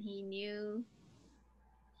he knew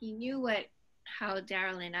how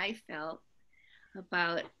Daryl and I felt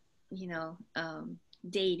about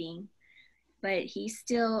dating, but he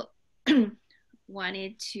still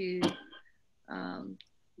wanted to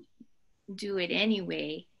do it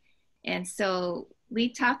anyway. And so we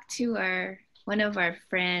talked to one of our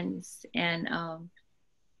friends, and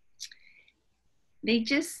they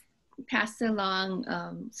just passed along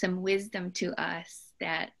some wisdom to us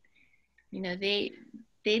that they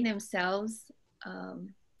themselves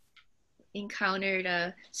encountered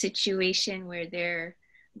a situation where their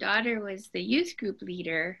daughter was the youth group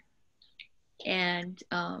leader, and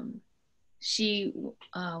she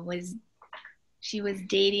was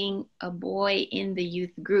dating a boy in the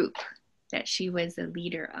youth group that she was a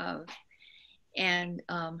leader of, and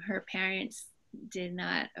her parents did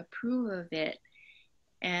not approve of it,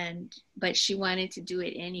 but she wanted to do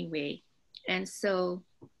it anyway. And so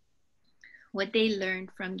what they learned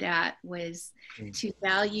from that was to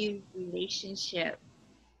value relationship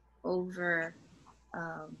over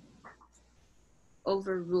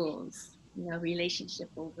rules, relationship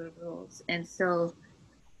over rules. And so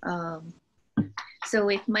so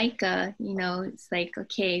with Micah, it's like,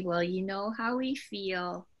 okay, well, how we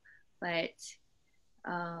feel, but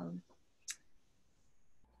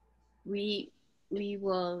we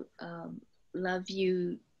will love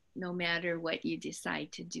you no matter what you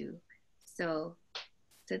decide to do. So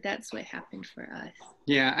that's what happened for us.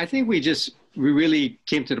 Yeah, I think we really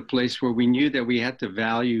came to the place where we knew that we had to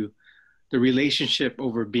value the relationship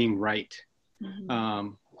over being right.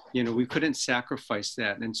 Mm-hmm. We couldn't sacrifice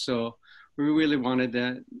that. And so we really wanted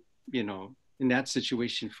that, in that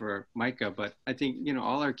situation for Micah. But I think,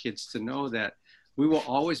 all our kids to know that we will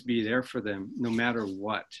always be there for them no matter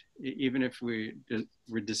what, even if we're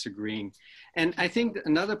disagreeing. And I think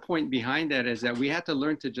another point behind that is that we had to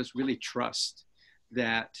learn to just really trust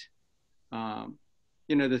that,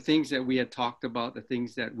 the things that we had talked about, the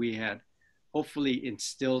things that we had hopefully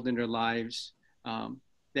instilled in their lives,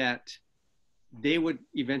 that they would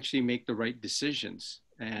eventually make the right decisions.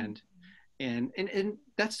 And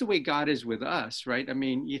that's the way God is with us, right? I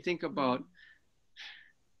mean, you think about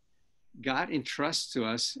God entrusts to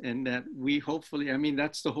us, and that we hopefully,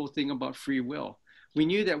 that's the whole thing about free will. We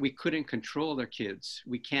knew that we couldn't control our kids.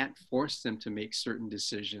 We can't force them to make certain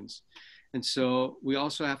decisions. And so we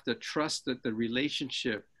also have to trust that the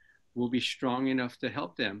relationship will be strong enough to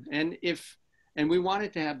help them. And we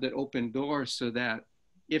wanted to have that open door so that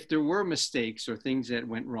if there were mistakes or things that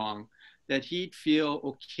went wrong, that he'd feel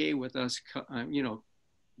okay with us,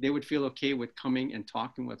 they would feel okay with coming and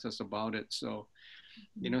talking with us about it. So,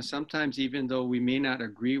 sometimes even though we may not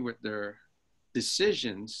agree with their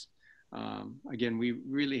decisions, again, we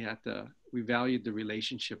really we valued the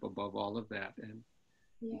relationship above all of that. And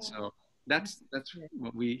so that's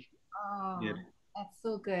what we did. Oh, that's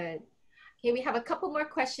so good. Okay, we have a couple more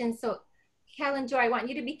questions. So, Cal and Joy, I want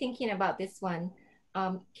you to be thinking about this one.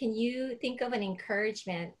 Can you think of an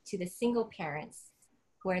encouragement to the single parents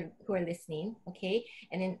who are listening? Okay,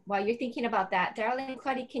 and then while you're thinking about that, Daryl and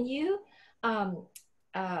Claudia, can you uh,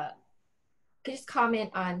 just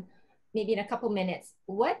comment on maybe in a couple minutes?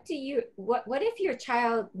 What if your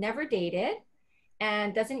child never dated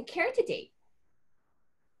and doesn't care to date?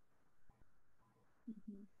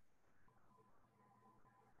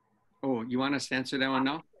 Oh, you want us to answer that one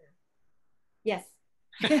now? Yes.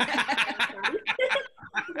 What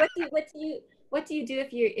do you do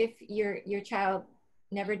if your child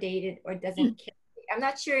never dated or doesn't care? I'm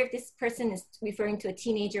not sure if this person is referring to a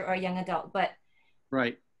teenager or a young adult, but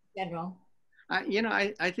right. In general.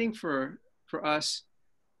 I think for us,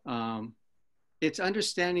 it's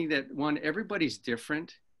understanding that everybody's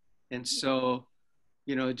different, and so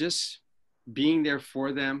just being there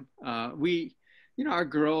for them. Our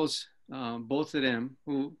girls, both of them,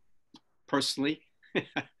 who personally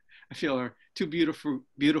I feel are two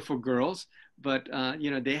beautiful girls, but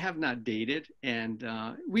they have not dated, and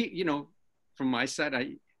from my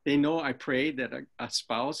side, they know I pray that a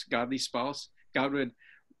spouse, godly spouse, God would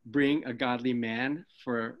bring a godly man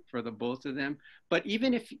for the both of them. But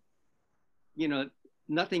even if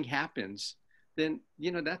nothing happens, then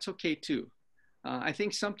that's okay too. I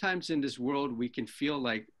think sometimes in this world we can feel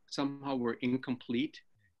like somehow we're incomplete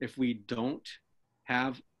if we don't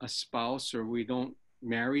have a spouse or we don't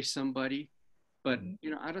marry somebody. But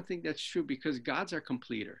I don't think that's true, because God's our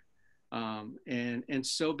completer. And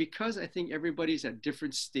so because I think everybody's at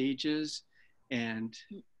different stages, and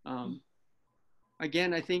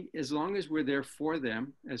again, I think as long as we're there for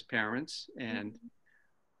them as parents, and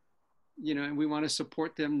and we want to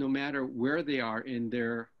support them no matter where they are in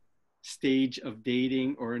their stage of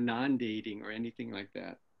dating or non-dating or anything like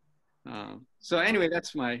that. So anyway,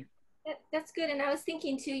 that's good. And I was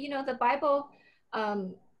thinking too, the Bible,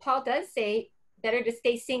 Paul does say better to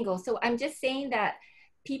stay single. So I'm just saying that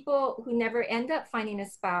people who never end up finding a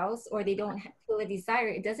spouse, or they don't feel a desire,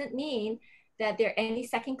 it doesn't mean that they're any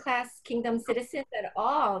second-class kingdom citizens at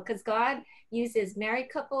all, because God uses married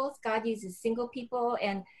couples, God uses single people,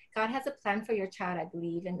 and God has a plan for your child, I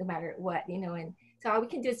believe, and no matter what, and so all we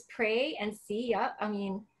can do is pray and see. I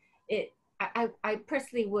mean, I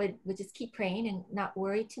personally would just keep praying and not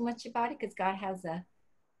worry too much about it, because God has a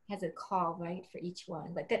call, right, for each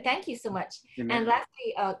one. But thank you so much. Amen. And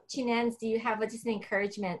lastly, Chinans, do you have just an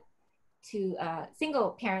encouragement to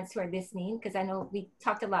single parents who are listening? Because I know we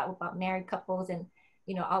talked a lot about married couples and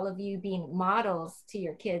all of you being models to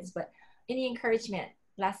your kids, but any encouragement,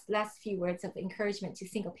 last few words of encouragement to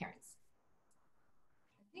single parents?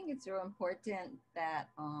 I think it's real important that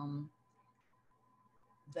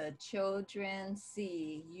the children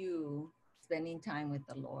see you spending time with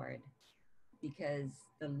the Lord, because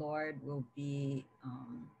the Lord will be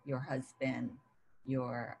your husband,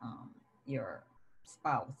 your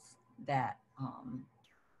spouse, that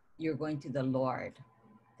you're going to the Lord,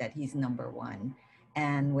 that He's number one.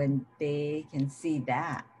 And when they can see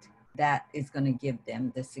that, that is going to give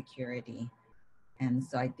them the security. And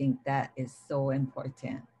so I think that is so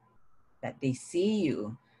important, that they see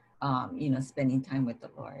you, spending time with the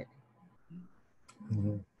Lord.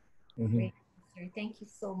 Mm-hmm. Great answer. Thank you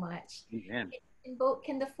so much. Amen.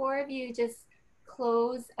 Can the four of you just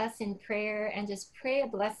close us in prayer and just pray a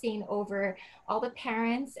blessing over all the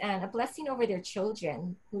parents and a blessing over their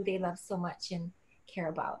children who they love so much and care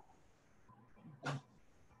about?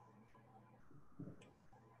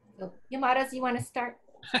 So, Yamadas, you want to start?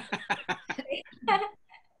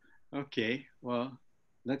 Okay, well,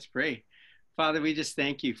 let's pray. Father, we just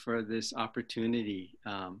thank you for this opportunity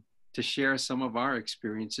to share some of our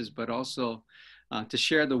experiences, but also to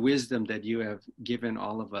share the wisdom that you have given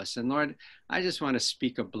all of us. And Lord, I just want to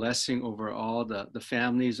speak a blessing over all the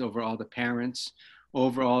families, over all the parents,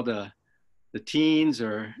 over all the teens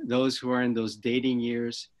or those who are in those dating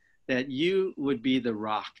years, that you would be the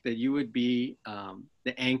rock, that you would be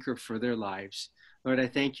the anchor for their lives. Lord, I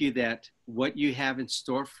thank you that what you have in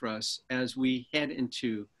store for us as we head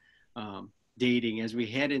into dating, as we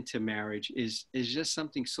head into marriage, is just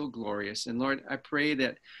something so glorious. And Lord, I pray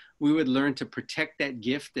that we would learn to protect that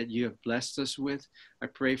gift that you have blessed us with. I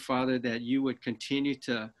pray, Father, that you would continue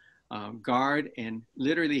to guard and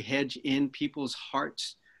literally hedge in people's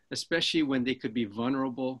hearts, especially when they could be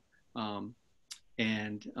vulnerable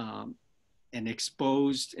and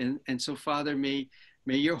exposed. And so, Father, may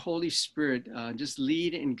your Holy Spirit just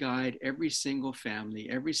lead and guide every single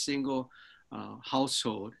family, every single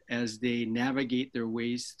household as they navigate their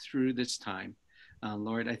ways through this time.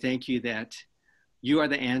 Lord, I thank you that you are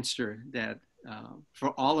the answer that for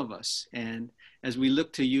all of us. And as we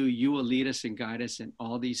look to you, you will lead us and guide us in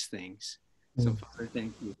all these things. So, Father,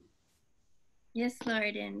 thank you. Yes,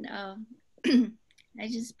 Lord. And I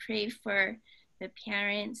just pray for the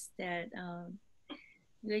parents that you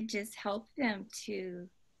would just help them to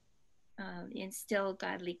instill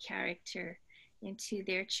godly character into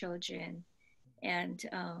their children, and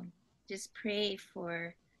just pray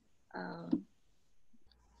for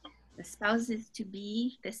the spouses to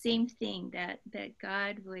be the same thing, that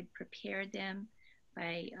God would prepare them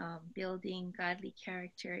by building godly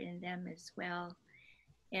character in them as well.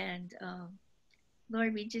 And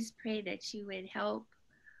Lord, we just pray that you would help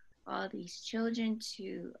all these children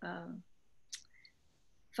to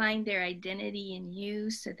find their identity in you,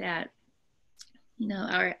 so that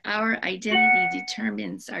our identity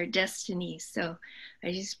determines our destiny. So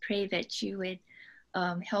I just pray that you would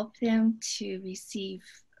help them to receive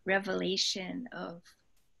revelation of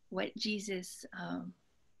what Jesus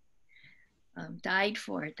died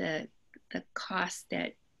for, the cost,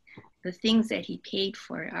 that the things that he paid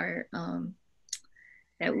for are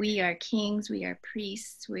that we are kings, we are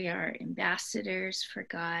priests, we are ambassadors for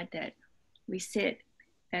God, that we sit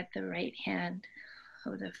at the right hand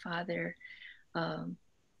of the Father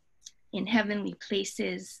in heavenly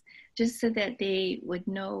places, just so that they would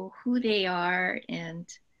know who they are and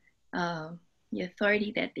the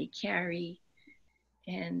authority that they carry.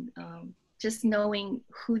 And just knowing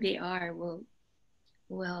who they are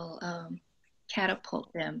will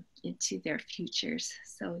catapult them into their futures.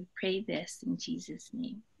 So we pray this in Jesus'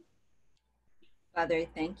 name. Father,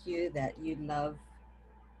 thank you that you love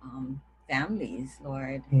families,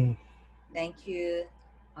 Lord. Thank you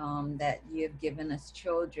that you have given us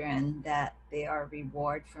children, that they are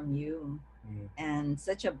reward from you, and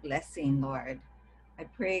such a blessing, Lord. I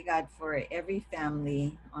pray, God, for every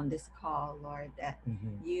family on this call, Lord, that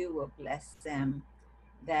you will bless them,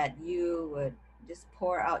 that you would just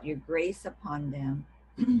pour out your grace upon them.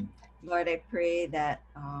 Lord, I pray that,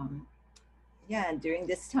 during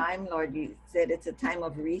this time, Lord, you said it's a time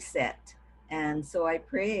of reset. And so I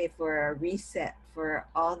pray for a reset for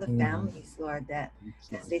all the families, Lord, that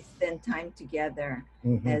as they spend time together,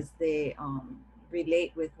 as they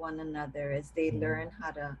relate with one another, as they learn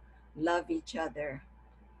how to love each other.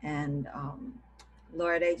 And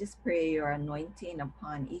Lord, I just pray your anointing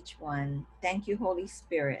upon each one. Thank you, Holy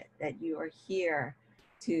Spirit, that you are here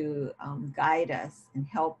to guide us and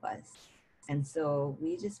help us. And so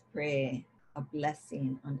we just pray a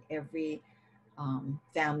blessing on every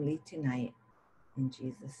family tonight, in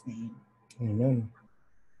Jesus' name. Amen.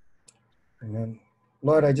 Amen.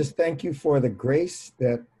 Lord, I just thank you for the grace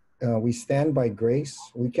that we stand by grace.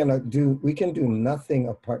 We can do nothing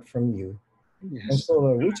apart from you. Yes. And so,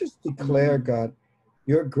 Lord, we just declare, God,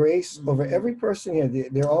 your grace over every person here.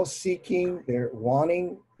 They're all seeking, they're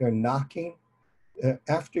wanting, they're knocking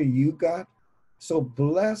after you, God. So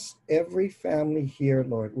bless every family here,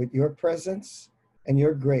 Lord, with your presence and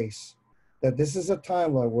your grace, that this is a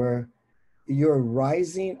time, Lord, where you're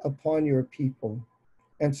rising upon your people.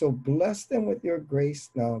 And so bless them with your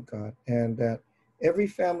grace now, God, and that every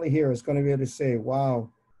family here is going to be able to say, wow,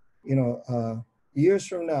 years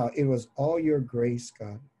from now, it was all your grace,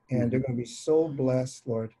 God. And they're going to be so blessed,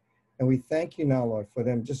 Lord. And we thank you now, Lord, for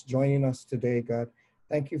them just joining us today, God.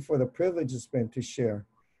 Thank you for the privilege it's been to share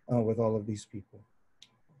with all of these people.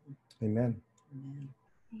 Amen.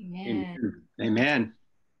 Amen. Amen.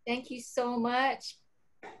 Thank you so much.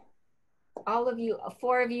 All of you,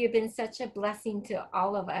 4 of you have been such a blessing to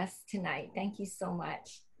all of us tonight. Thank you so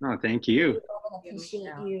much. Oh, thank you. I appreciate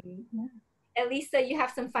you. Elisa, you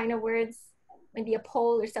have some final words? Maybe a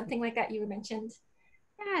poll or something like that you mentioned?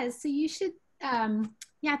 Yeah, so you should,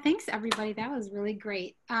 thanks everybody. That was really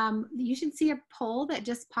great. You should see a poll that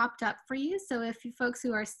just popped up for you. So if you folks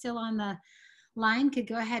who are still on the line could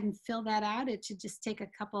go ahead and fill that out. It should just take a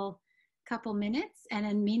couple minutes. And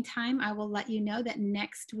in the meantime, I will let you know that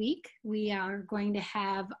next week we are going to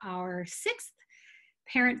have our 6th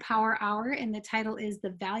Parent Power Hour, and the title is The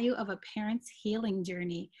Value of a Parent's Healing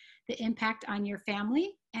Journey, the Impact on Your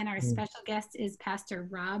Family. And our special guest is Pastor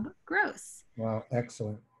Rob Gross. Wow,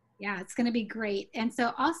 excellent. Yeah, it's going to be great. And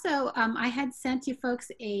so also, I had sent you folks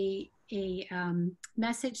a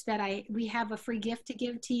message that we have a free gift to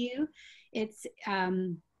give to you. It's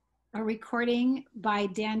a recording by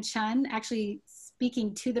Dan Chun, actually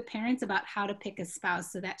speaking to the parents about how to pick a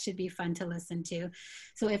spouse. So that should be fun to listen to.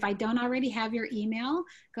 So if I don't already have your email,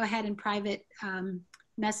 go ahead and private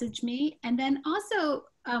message me. And then also,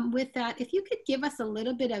 with that, if you could give us a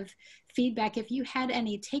little bit of feedback, if you had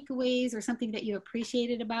any takeaways or something that you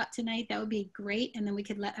appreciated about tonight, that would be great. And then we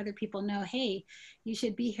could let other people know, hey, you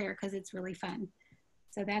should be here because it's really fun.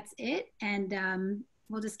 So that's it. And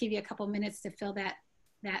we'll just give you a couple minutes to fill that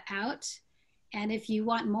out. And if you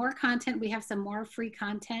want more content, we have some more free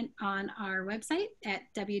content on our website at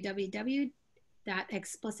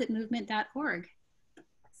www.explicitmovement.org.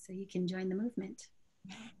 So you can join the movement.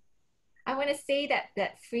 I want to say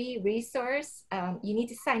that free resource, you need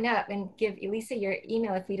to sign up and give Elisa your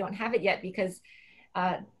email if we don't have it yet, because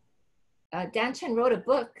Dan Chen wrote a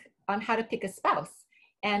book on how to pick a spouse.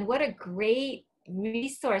 And what a great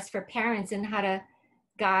resource for parents and how to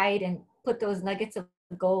guide and put those nuggets of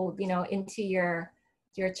gold, you know, into your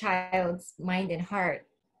child's mind and heart.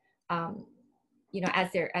 You know,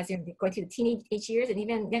 as they're going through the teenage years and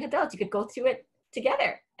even young adults, you could go through it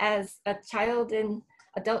together as a child and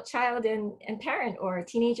adult child and parent, or a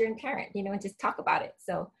teenager and parent, you know, and just talk about it.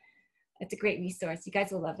 So it's a great resource. You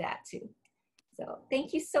guys will love that too. So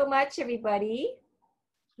thank you so much, everybody.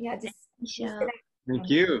 Yeah, Thank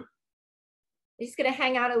you. I'm just gonna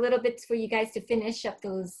hang out a little bit for you guys to finish up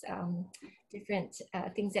those different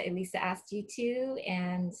things that Elisa asked you to.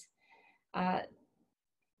 And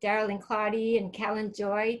Daryl and Claudie and Cal and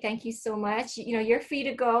Joy, thank you so much. You know, you're free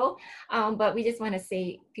to go, but we just want to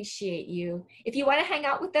say appreciate you. If you want to hang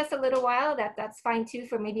out with us a little while, that's fine too,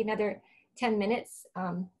 for maybe another 10 minutes.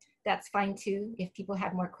 That's fine too, if people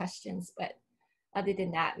have more questions. But other than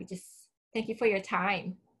that, we just thank you for your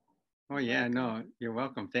time. Oh yeah, no, you're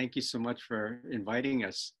welcome. Thank you so much for inviting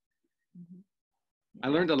us. I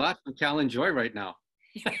learned a lot from Cal and Joy right now.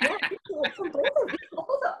 Yeah, from both of you,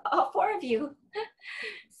 all four of you.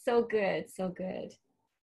 So good, so good.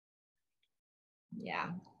 Yeah.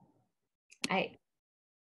 I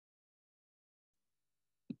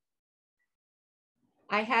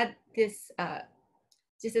had this,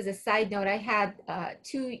 just as a side note, I had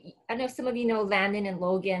two, I know some of you know Landon and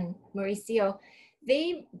Logan Mauricio.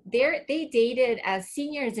 They dated as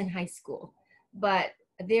seniors in high school, but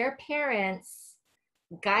their parents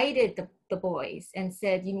guided the boys and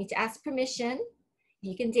said, you need to ask permission,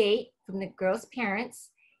 you can date, from the girl's parents.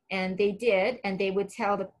 And they did, and they would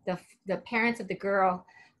tell the parents of the girl,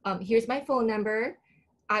 here's my phone number.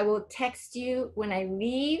 I will text you when I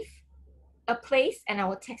leave a place, and I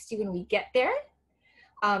will text you when we get there.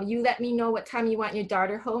 You let me know what time you want your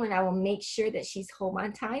daughter home, and I will make sure that she's home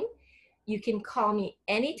on time. You can call me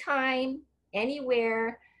anytime,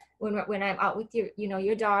 anywhere, when I'm out with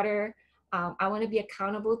your daughter. I want to be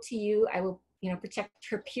accountable to you. I will, protect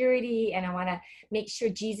her purity, and I want to make sure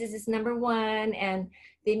Jesus is number one. And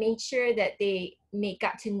they made sure that the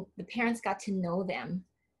parents got to know them,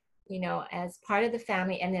 as part of the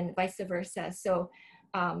family, and then vice versa. So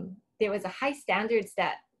there was a high standards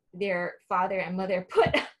that their father and mother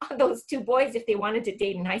put on those two boys if they wanted to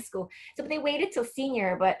date in high school. So they waited till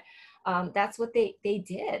senior, but that's what they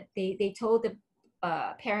did. They told the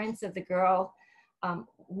parents of the girl,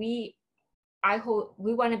 we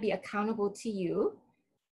want to be accountable to you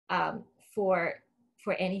for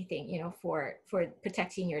anything, for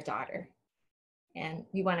protecting your daughter, and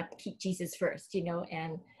we want to keep Jesus first,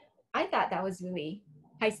 and I thought that was really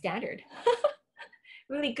high standard.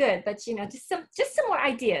 Really good. But just some more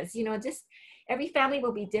ideas, just every family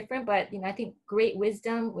will be different, but I think great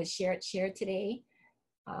wisdom was shared today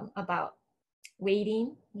about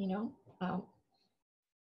waiting,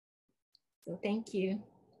 so thank you.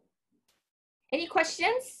 Any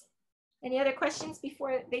questions? Any other questions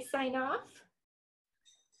before they sign off?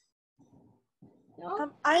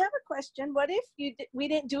 No? I have a question. What if we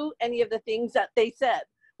didn't do any of the things that they said?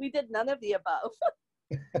 We did none of the above.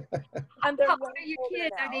 And how old are your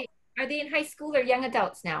kids? Are they in high school or young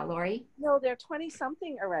adults now, Lori? No, they're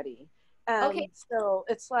 20-something already. Okay. So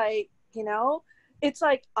it's like, it's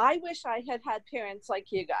like, I wish I had parents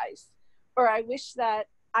like you guys, or I wish that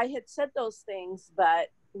I had said those things, but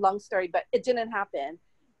long story, but it didn't happen.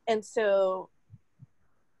 And so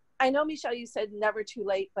I know, Michelle, you said never too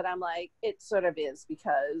late, but I'm like, it sort of is,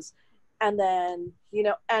 because, and then,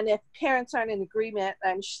 and if parents aren't in agreement,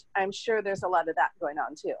 I'm sure there's a lot of that going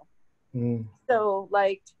on too. Mm. So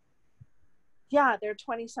like, yeah, they're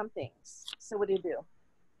 20-somethings. So what do you do?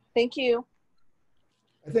 Thank you.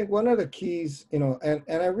 I think one of the keys, and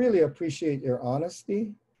I really appreciate your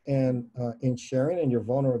honesty and in sharing and your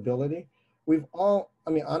vulnerability. We've all,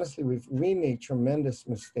 honestly, we made tremendous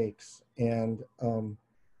mistakes. And,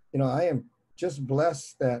 I am just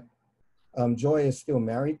blessed that Joy is still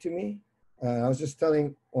married to me. I was just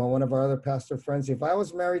telling one of our other pastor friends, if I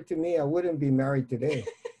was married to me, I wouldn't be married today,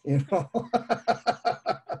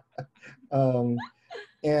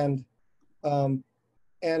 and um,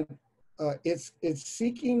 and it's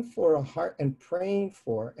seeking for a heart and praying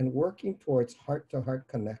for and working towards heart-to-heart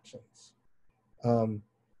connections, and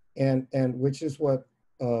which is what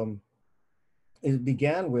it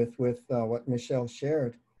began with what Michelle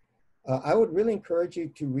shared. I would really encourage you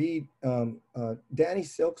to read Danny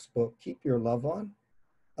Silk's book, Keep Your Love On,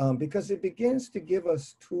 because it begins to give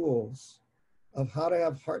us tools of how to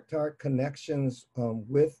have heart-to-heart connections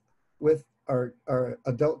with our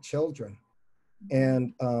adult children,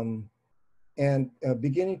 and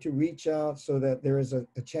beginning to reach out so that there is a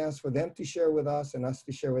chance for them to share with us and us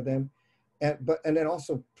to share with them, and then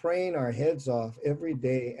also praying our heads off every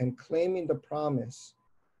day and claiming the promise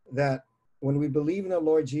that when we believe in the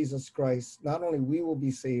Lord Jesus Christ, not only we will be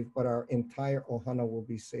saved, but our entire Ohana will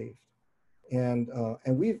be saved. And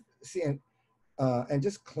we've seen, and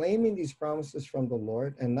just claiming these promises from the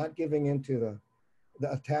Lord and not giving into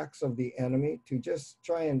the attacks of the enemy to just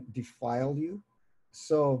try and defile you.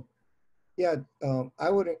 So, yeah, I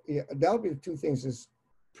would, that would be the two things: is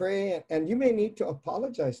pray, and you may need to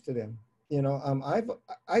apologize to them. You know,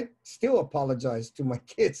 I still apologize to my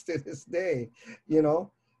kids to this day, you know,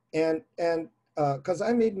 and because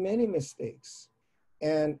I made many mistakes,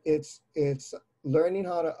 and it's learning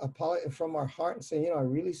how to apologize from our heart and say, you know, I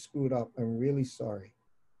really screwed up. I'm really sorry,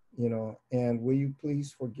 you know, and will you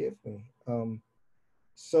please forgive me?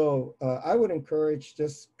 So I would encourage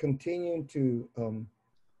just continuing to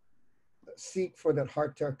seek for that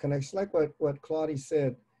heart-to-heart connection, like what Claudia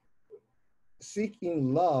said,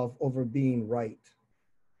 seeking love over being right,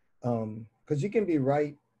 because you can be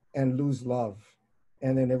right and lose love,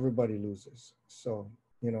 and then everybody loses. So,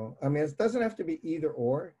 you know, I mean, it doesn't have to be either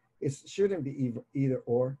or. It shouldn't be either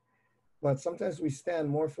or, but sometimes we stand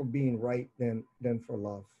more for being right than for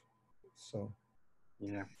love. So,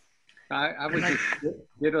 yeah, I would just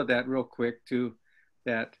ditto that real quick too,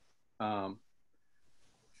 that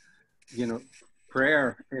you know,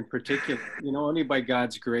 prayer in particular, you know, only by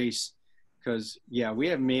God's grace, because yeah, we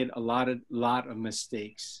have made a lot of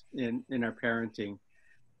mistakes in our parenting,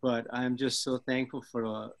 but I'm just so thankful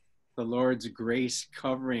for the Lord's grace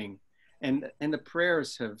covering, and the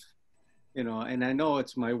prayers have, you know, and I know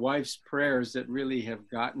it's my wife's prayers that really have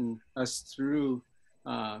gotten us through,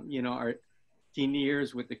 you know, our teen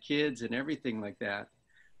years with the kids and everything like that.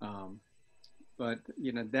 But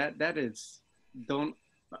you know, that is, don't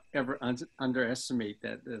ever underestimate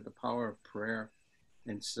that the power of prayer.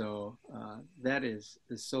 And so that is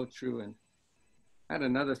so true. And I had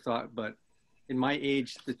another thought, but in my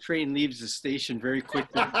age, the train leaves the station very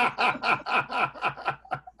quickly. I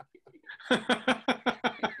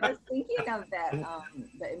was thinking of that,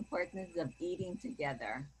 the importance of eating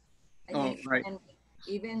together. And right. And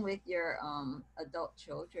even with your adult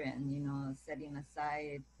children, you know, setting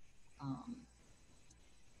aside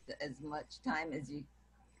as much time as you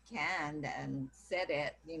can and set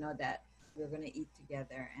it, you know, that we're going to eat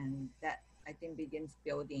together, and that I think begins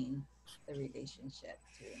building the relationship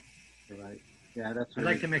too. Right. Yeah, that's I'd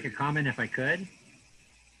like to make a comment if I could.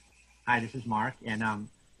 Hi, this is Mark. And,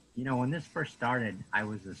 you know, when this first started, I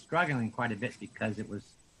was struggling quite a bit because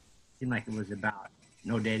seemed like it was about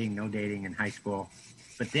no dating in high school.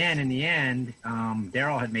 But then in the end,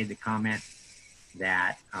 Daryl had made the comment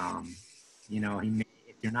that, you know,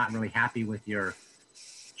 if you're not really happy with your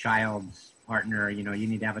child's partner, you know, you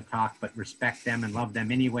need to have a talk, but respect them and love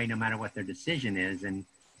them anyway, no matter what their decision is. And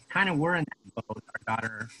kind of we're in that boat. Our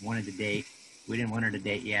daughter wanted to date. We didn't want her to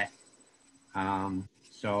date yet.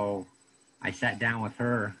 So I sat down with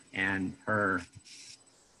her and her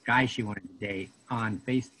guy she wanted to date on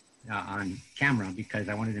camera, because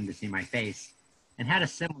I wanted him to see my face, and had a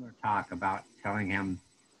similar talk about telling him,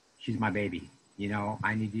 she's my baby. You know,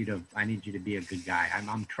 I need you to be a good guy.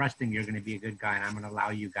 I'm trusting you're going to be a good guy, and I'm going to allow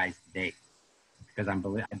you guys to date because I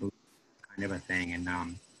believe kind of a thing. And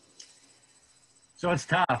so it's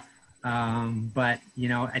tough. But, you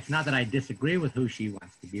know, it's not that I disagree with who she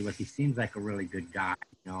wants to be with. He seems like a really good guy,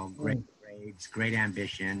 you know, great grades, great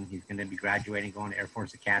ambition. He's going to be graduating, going to Air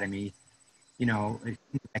Force Academy. You know, it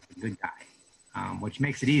seems like a good guy, which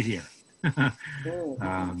makes it easier.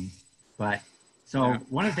 But so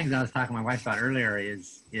one of the things I was talking to my wife about earlier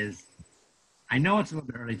is I know it's a little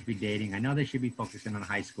bit early to be dating. I know they should be focusing on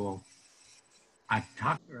high school. I've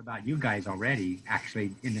talked to her about you guys already,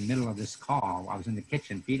 actually, in the middle of this call. I was in the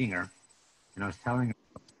kitchen feeding her, and I was telling her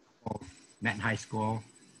people met in high school,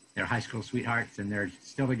 they're high school sweethearts, and they're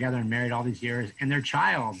still together and married all these years, and their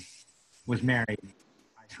child was married,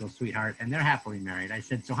 high school sweetheart, and they're happily married. I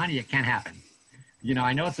said, so honey, it can't happen. You know,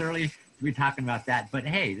 I know it's early to be talking about that, but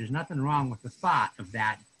hey, there's nothing wrong with the thought of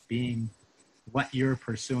that being what you're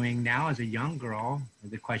pursuing now as a young girl.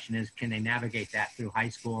 The question is, can they navigate that through high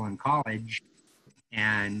school and college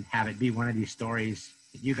and have it be one of these stories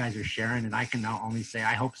that you guys are sharing? And I can now only say,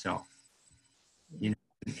 I hope so. You know,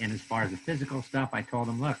 and as far as the physical stuff, I told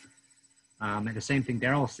them, look, and the same thing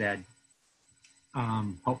Daryl said,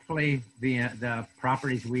 hopefully the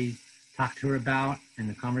properties we talked to her about and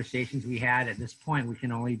the conversations we had at this point, we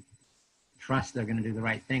can only trust they're going to do the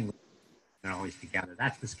right thing. They're always together.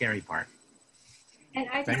 That's the scary part. And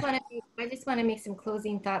I just want to make some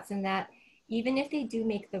closing thoughts in that. Even if they do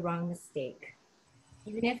make the wrong mistake,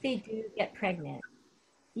 even if they do get pregnant,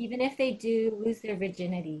 even if they do lose their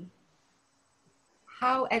virginity,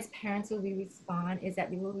 how as parents will we respond is that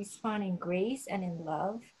we will respond in grace and in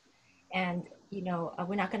love. And, you know,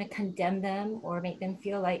 we're not going to condemn them or make them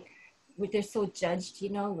feel like they're so judged, you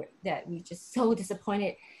know, that we're just so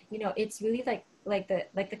disappointed. You know, it's really like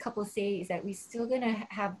the couple say is that we're still going to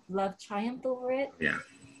have love triumph over it. Yeah.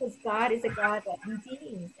 Because God is a God that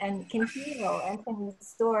redeems and can heal and can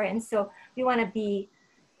restore. And so we want to be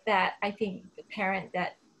that, I think, parent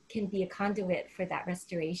that can be a conduit for that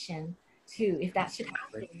restoration too, if that should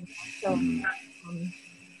happen. So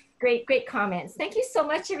great comments. Thank you so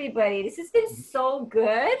much, everybody. This has been so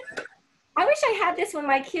good. I wish I had this when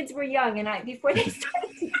my kids were young and before they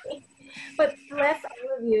started to eat. But bless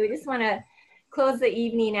all of you. I just want to close the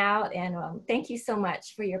evening out and thank you so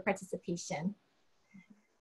much for your participation.